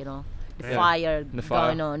 just like the fire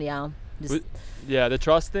going on. The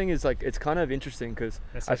trust thing is like, it's kind of interesting because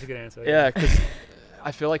that's such a good answer. Yeah, because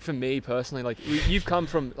I feel like for me personally, like you've come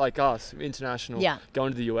from like us, international,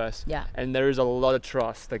 going to the US, and there is a lot of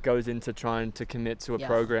trust that goes into trying to commit to a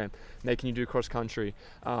program, making you do cross country,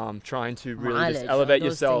 trying to really just elevate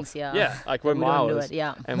yourself. Things, like we're milers,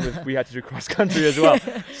 and we had to do cross country as well.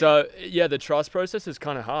 So the trust process is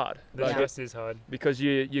kind of hard. The trust is hard because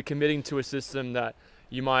you're committing to a system that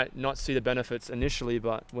you might not see the benefits initially,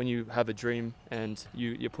 but when you have a dream and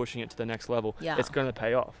you're pushing it to the next level, it's going to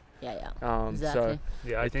pay off. Exactly. So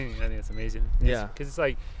I think it's amazing. Because it's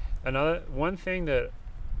like one thing that,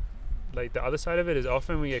 like, the other side of it is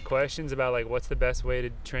often we get questions about like what's the best way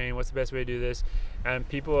to train, what's the best way to do this, and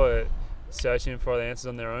people are searching for all the answers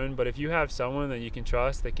on their own. But if you have someone that you can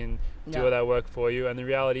trust that can do all that work for you, and the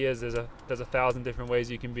reality is there's 1,000 different ways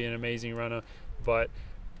you can be an amazing runner, but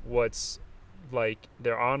what's like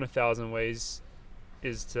there aren't 1,000 ways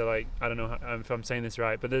is to like, I don't know if I'm saying this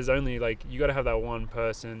right, but there's only like, you got to have that one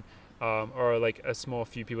person or like a small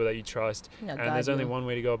few people that you trust, and there's only one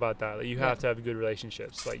way to go about that. Like, you have to have good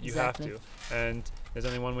relationships, like you have to, and there's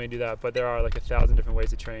only one way to do that, but there are like 1,000 different ways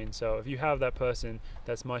to train. So if you have that person,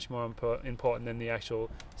 that's much more important than the actual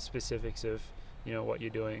specifics of, you know, what you're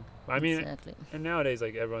doing. I mean, and nowadays,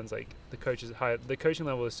 like everyone's like, the coaching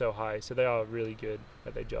level is so high, so they are really good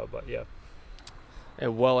at their job. But yeah,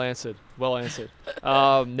 well answered.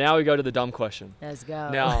 Now we go to the dumb question. Let's go.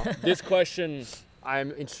 Now, this question,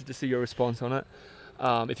 I'm interested to see your response on it.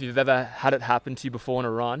 If you've ever had it happen to you before on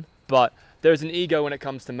a run, but there's an ego when it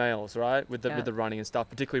comes to males, right? With the running and stuff,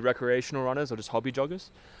 particularly recreational runners or just hobby joggers.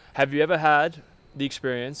 Have you ever had the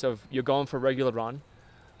experience of you're going for a regular run,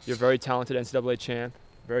 you're a very talented NCAA champ,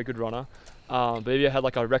 very good runner, but if you had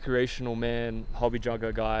like a recreational man, hobby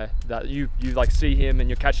jogger guy that you like see him and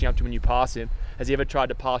you're catching up to when you pass him, has he ever tried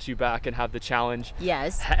to pass you back and have the challenge?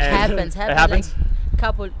 Yes, happens. It happens. Like,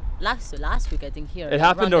 couple last week I think here. It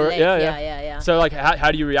happened, or yeah. So like,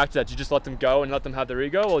 how do you react to that? Do you just let them go and let them have their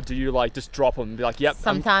ego, or do you like just drop them and be like, yep?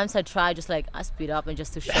 Sometimes I try just like I speed up and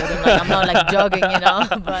just to show them like I'm not like jogging, you know.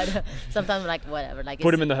 But sometimes like whatever, like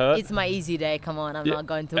put them in the hurt. It's my easy day. Come on, I'm not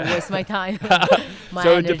going to waste my time.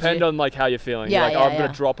 So it depends on like how you're feeling. Yeah, you're like, I'm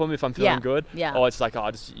gonna drop them if I'm feeling good. Yeah. Or it's like,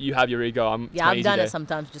 you have your ego. I've done it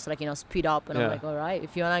sometimes, just like, you know, speed up and I'm like, all right,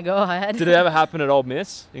 if you wanna go ahead. Did it ever happen at Old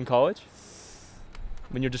Miss in college?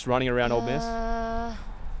 When you're just running around Old Miss?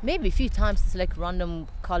 Maybe a few times. It's like random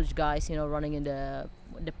college guys, you know, running in the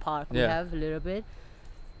park. We have a little bit.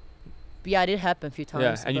 But yeah, it did happen a few times.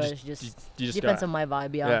 Yeah, and but you just depends on my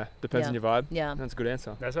vibe. Yeah, depends on your vibe. Yeah, that's a good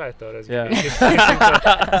answer. That's what I thought it was going to be.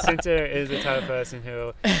 Sinta is the type of person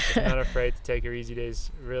who is not afraid to take her easy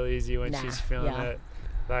days real easy when she's feeling it.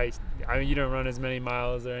 Like, I mean, you don't run as many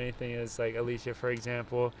miles or anything as like Alicia, for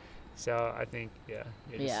example. So I think, you're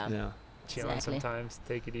just chilling sometimes,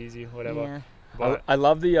 take it easy, whatever. Yeah. But I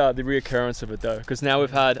love the reoccurrence of it though, because now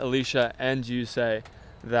we've had Alicia and you say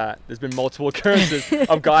that there's been multiple occurrences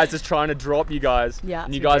of guys just trying to drop you guys. Yeah.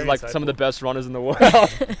 And you guys are like some of the best runners in the world.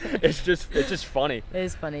 It's just funny. It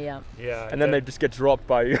is funny, yeah. Yeah. And then they just get dropped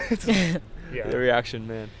by you. The reaction,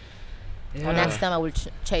 man. Yeah. Next time I will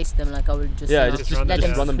chase them, like I will just, just let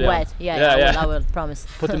them run them sweat. down. Yeah, I will promise.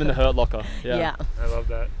 Put them in the hurt locker. Yeah. I love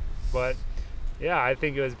that. But yeah, I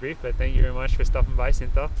think it was brief, but thank you very much for stopping by,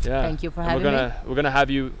 Sinta. Yeah. Thank you for having me. We're gonna have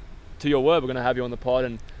you, to your word, we're gonna have you on the pod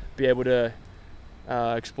and be able to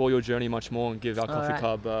explore your journey much more and give our Coffee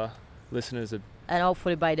Club listeners a. And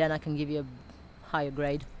hopefully by then I can give you a higher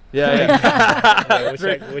grade. Yeah.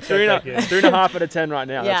 3.5 out of 10 right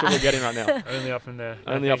now. That's what we're getting right now. Only up from there.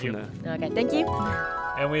 Only up from there. Okay, thank you.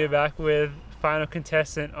 And we are back with final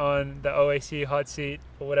contestant on the OAC hot seat,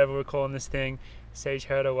 or whatever we're calling this thing, Sage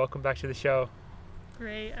Herder. Welcome back to the show.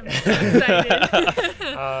 Great, I'm so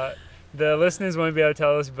excited. The listeners won't be able to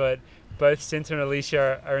tell us, but both Sinta and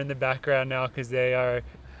Alicia are in the background now because they are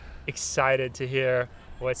excited to hear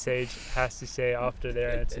what Sage has to say after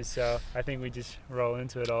their answers. So I think we just roll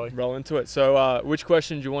into it, Ollie. Roll into it. So which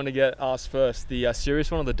question do you want to get asked first? The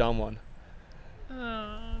serious one or the dumb one?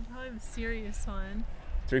 Probably the serious one.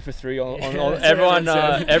 3 for 3 on everyone.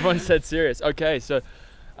 Everyone said serious. Okay, so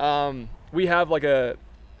we have like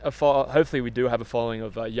hopefully we do have a following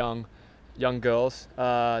of young girls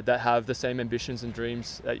that have the same ambitions and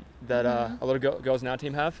dreams that a lot of girls in our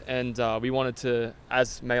team have, and we wanted to,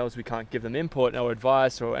 as males, we can't give them input or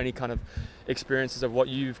advice or any kind of experiences of what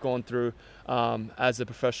you've gone through as a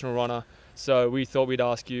professional runner. So we thought we'd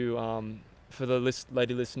ask you, for the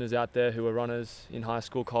lady listeners out there who are runners in high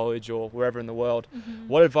school, college, or wherever in the world,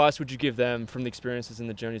 what advice would you give them from the experiences and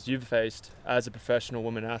the journeys you've faced as a professional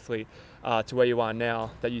woman athlete to where you are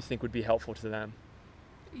now that you think would be helpful to them?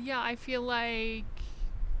 Yeah, I feel like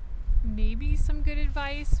maybe some good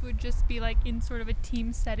advice would just be like in sort of a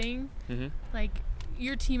team setting. Like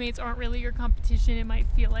your teammates aren't really your competition. It might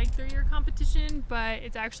feel like they're your competition, but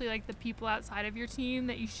it's actually like the people outside of your team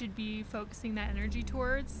that you should be focusing that energy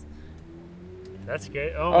towards. That's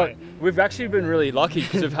great. Oh my. We've actually been really lucky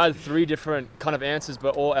because we've had 3 different kind of answers,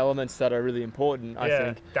 but all elements that are really important, I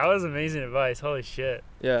think. That was amazing advice. Holy shit.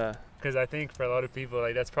 Yeah. Because I think for a lot of people,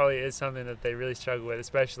 like that's probably is something that they really struggle with,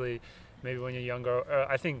 especially maybe when you're younger.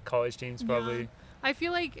 I think college teams probably. Yeah. I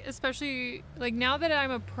feel like, especially like now that I'm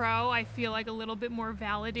a pro, I feel like a little bit more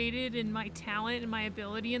validated in my talent and my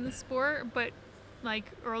ability in the sport. But like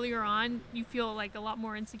earlier on, you feel like a lot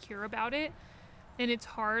more insecure about it. and it's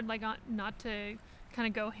hard like not to kind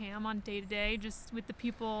of go ham on day to day just with the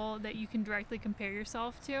people that you can directly compare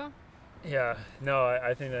yourself to. Yeah, no,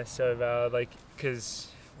 I think that's so valid. Like, because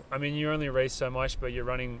I mean, you only race so much, but you're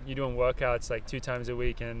doing workouts like 2 times a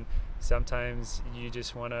week, and sometimes you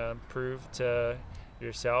just want to prove to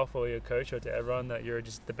yourself or your coach or to everyone that you're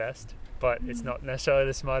just the best. But it's not necessarily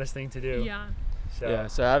the smartest thing to do. Yeah.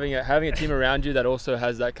 So having a team around you that also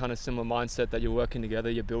has that kind of similar mindset, that you're working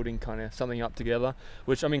together, you're building kind of something up together,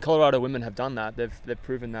 which I mean, Colorado women have done that. They've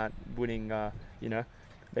proven that, winning,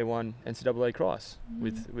 they won NCAA cross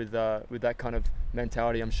with that kind of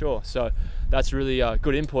mentality, I'm sure. So that's really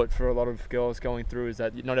good input for a lot of girls going through, is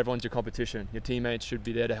that not everyone's your competition. Your teammates should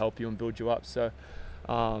be there to help you and build you up. So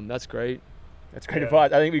that's great. That's great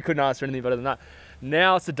advice. I think we couldn't ask for anything better than that.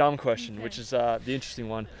 Now it's the dumb question, which is the interesting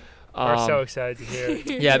one. We're so excited to hear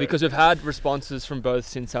it. Yeah, because we've had responses from both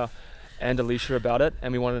Sinta and Alicia about it,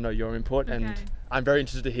 and we want to know your input. Okay. And I'm very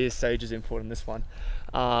interested to hear Sage's input on this one.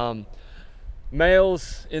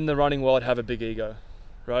 Males in the running world have a big ego,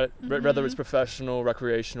 right? Whether it's professional,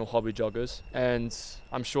 recreational, hobby joggers, and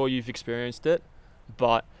I'm sure you've experienced it.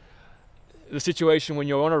 But the situation when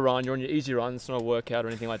you're on a run, you're on your easy run, it's not a workout or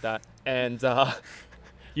anything like that, and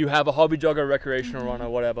you have a hobby jogger, recreational runner,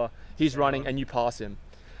 whatever, he's running and you pass him.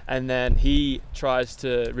 And then he tries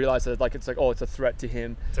to realize that it's a threat to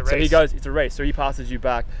him. It's a race. So he goes, it's a race. So he passes you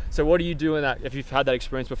back. So what do you do in that? If you've had that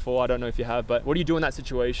experience before, I don't know if you have, but what do you do in that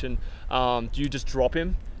situation? Do you just drop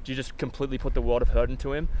him? Do you just completely put the world of hurt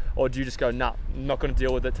into him? Or do you just go, nah, I'm not going to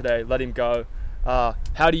deal with it today. Let him go.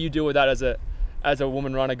 How do you deal with that as a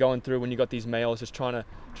woman runner going through when you got these males just trying to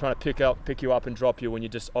pick you up and drop you when you're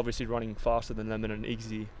just obviously running faster than them in an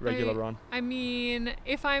easy regular run? I mean,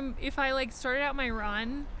 if I like started out my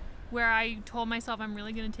run where I told myself I'm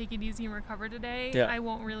really going to take it easy and recover today, I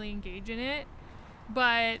won't really engage in it.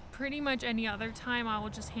 But pretty much any other time I will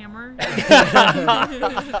just hammer. Yeah,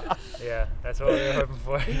 that's what we were hoping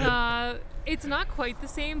for. It's not quite the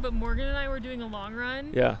same, but Morgan and I were doing a long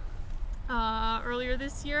run. Yeah. Earlier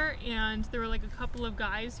this year, and there were like a couple of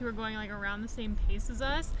guys who were going like around the same pace as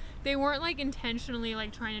us. They weren't like intentionally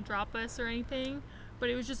like trying to drop us or anything, but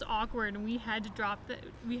it was just awkward, and we had to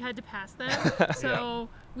pass them. So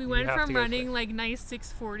we went from running like nice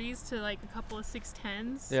 640s to like a couple of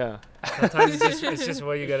 610s. Yeah. Sometimes it's just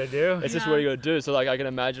what you gotta do. It's just what you gotta do. So like I can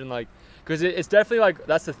imagine, like, because it's definitely like,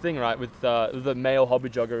 that's the thing, right, with the male hobby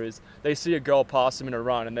jogger, is they see a girl pass them in a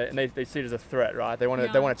run and they see it as a threat, right? They want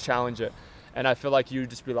to challenge it, and I feel like you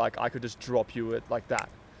just be like, I could just drop you it like that.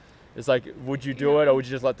 It's like, would you do it, or would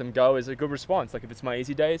you just let them go? Is a good response. Like, if it's my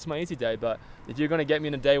easy day, it's my easy day. But if you're gonna get me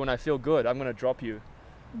in a day when I feel good, I'm gonna drop you,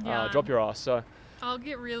 drop your ass. So I'll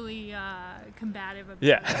get really combative about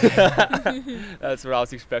it. That's what I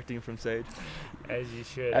was expecting from Sage. As you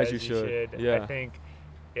should. As you should. Yeah. I think,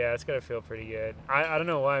 it's gotta feel pretty good. I don't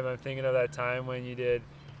know why, but I'm thinking of that time when you did,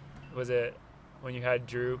 was it when you had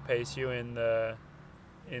Drew pace you in the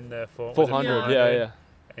 400? Yeah.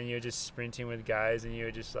 And you were just sprinting with guys, and you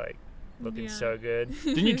were just like looking so good.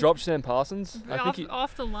 Didn't you drop Sam Parsons?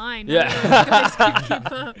 Off the line. Yeah. Guys could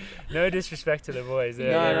keep up. No disrespect to the boys.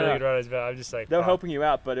 They're really good runners, but I'm just like, they were helping you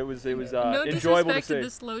out, but it was no enjoyable to see. No disrespect to the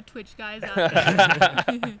slow twitch guys out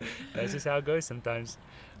there. That's just how it goes sometimes.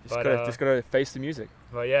 Just gotta face the music.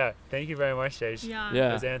 But yeah, thank you very much, Sage. Yeah.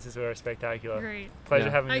 Those answers were spectacular. Great. Pleasure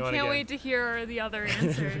having you on again. I can't wait to hear the other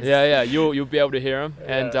answers. Yeah. You'll be able to hear them.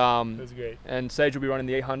 And that was great. And Sage will be running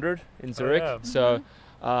the 800 in Zurich. Oh, yeah. So,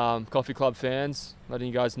 Coffee Club fans, letting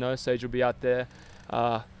you guys know, Sage will be out there.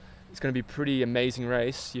 It's going to be a pretty amazing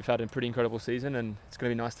race. You've had a pretty incredible season, and it's going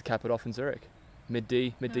to be nice to cap it off in Zurich. Mid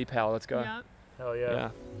D power. Let's go. Yep. Hell yeah.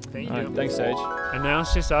 Thank you. Right, thanks, Sage. And now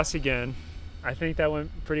it's just us again. I think that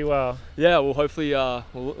went pretty well. Yeah, well, hopefully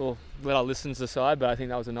we'll let our listeners decide, but I think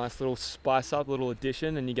that was a nice little spice up, little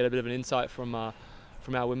addition, and you get a bit of an insight from our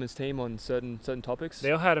women's team on certain topics.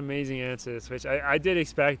 They all had amazing answers, which I did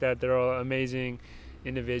expect that. They're all amazing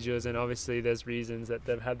individuals, and obviously there's reasons that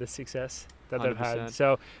they've had the success that they've 100%. had.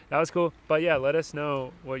 So that was cool. But yeah, let us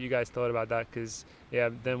know what you guys thought about that, because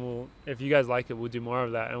then if you guys like it, we'll do more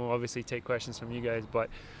of that, and we'll obviously take questions from you guys.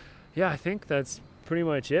 But yeah, I think that's pretty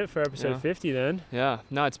much it for episode 50 then. Yeah,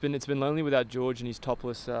 no, it's been lonely without George and his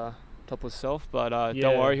topless self, but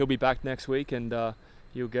don't worry, he'll be back next week, and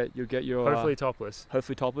you'll get your hopefully topless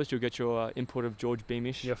you'll get your input of George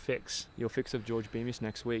Beamish, your fix of George Beamish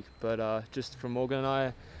next week. But just from Morgan and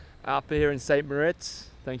I out here in St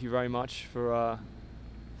Moritz, thank you very much for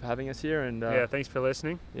having us here, and thanks for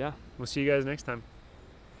listening. We'll see you guys next time.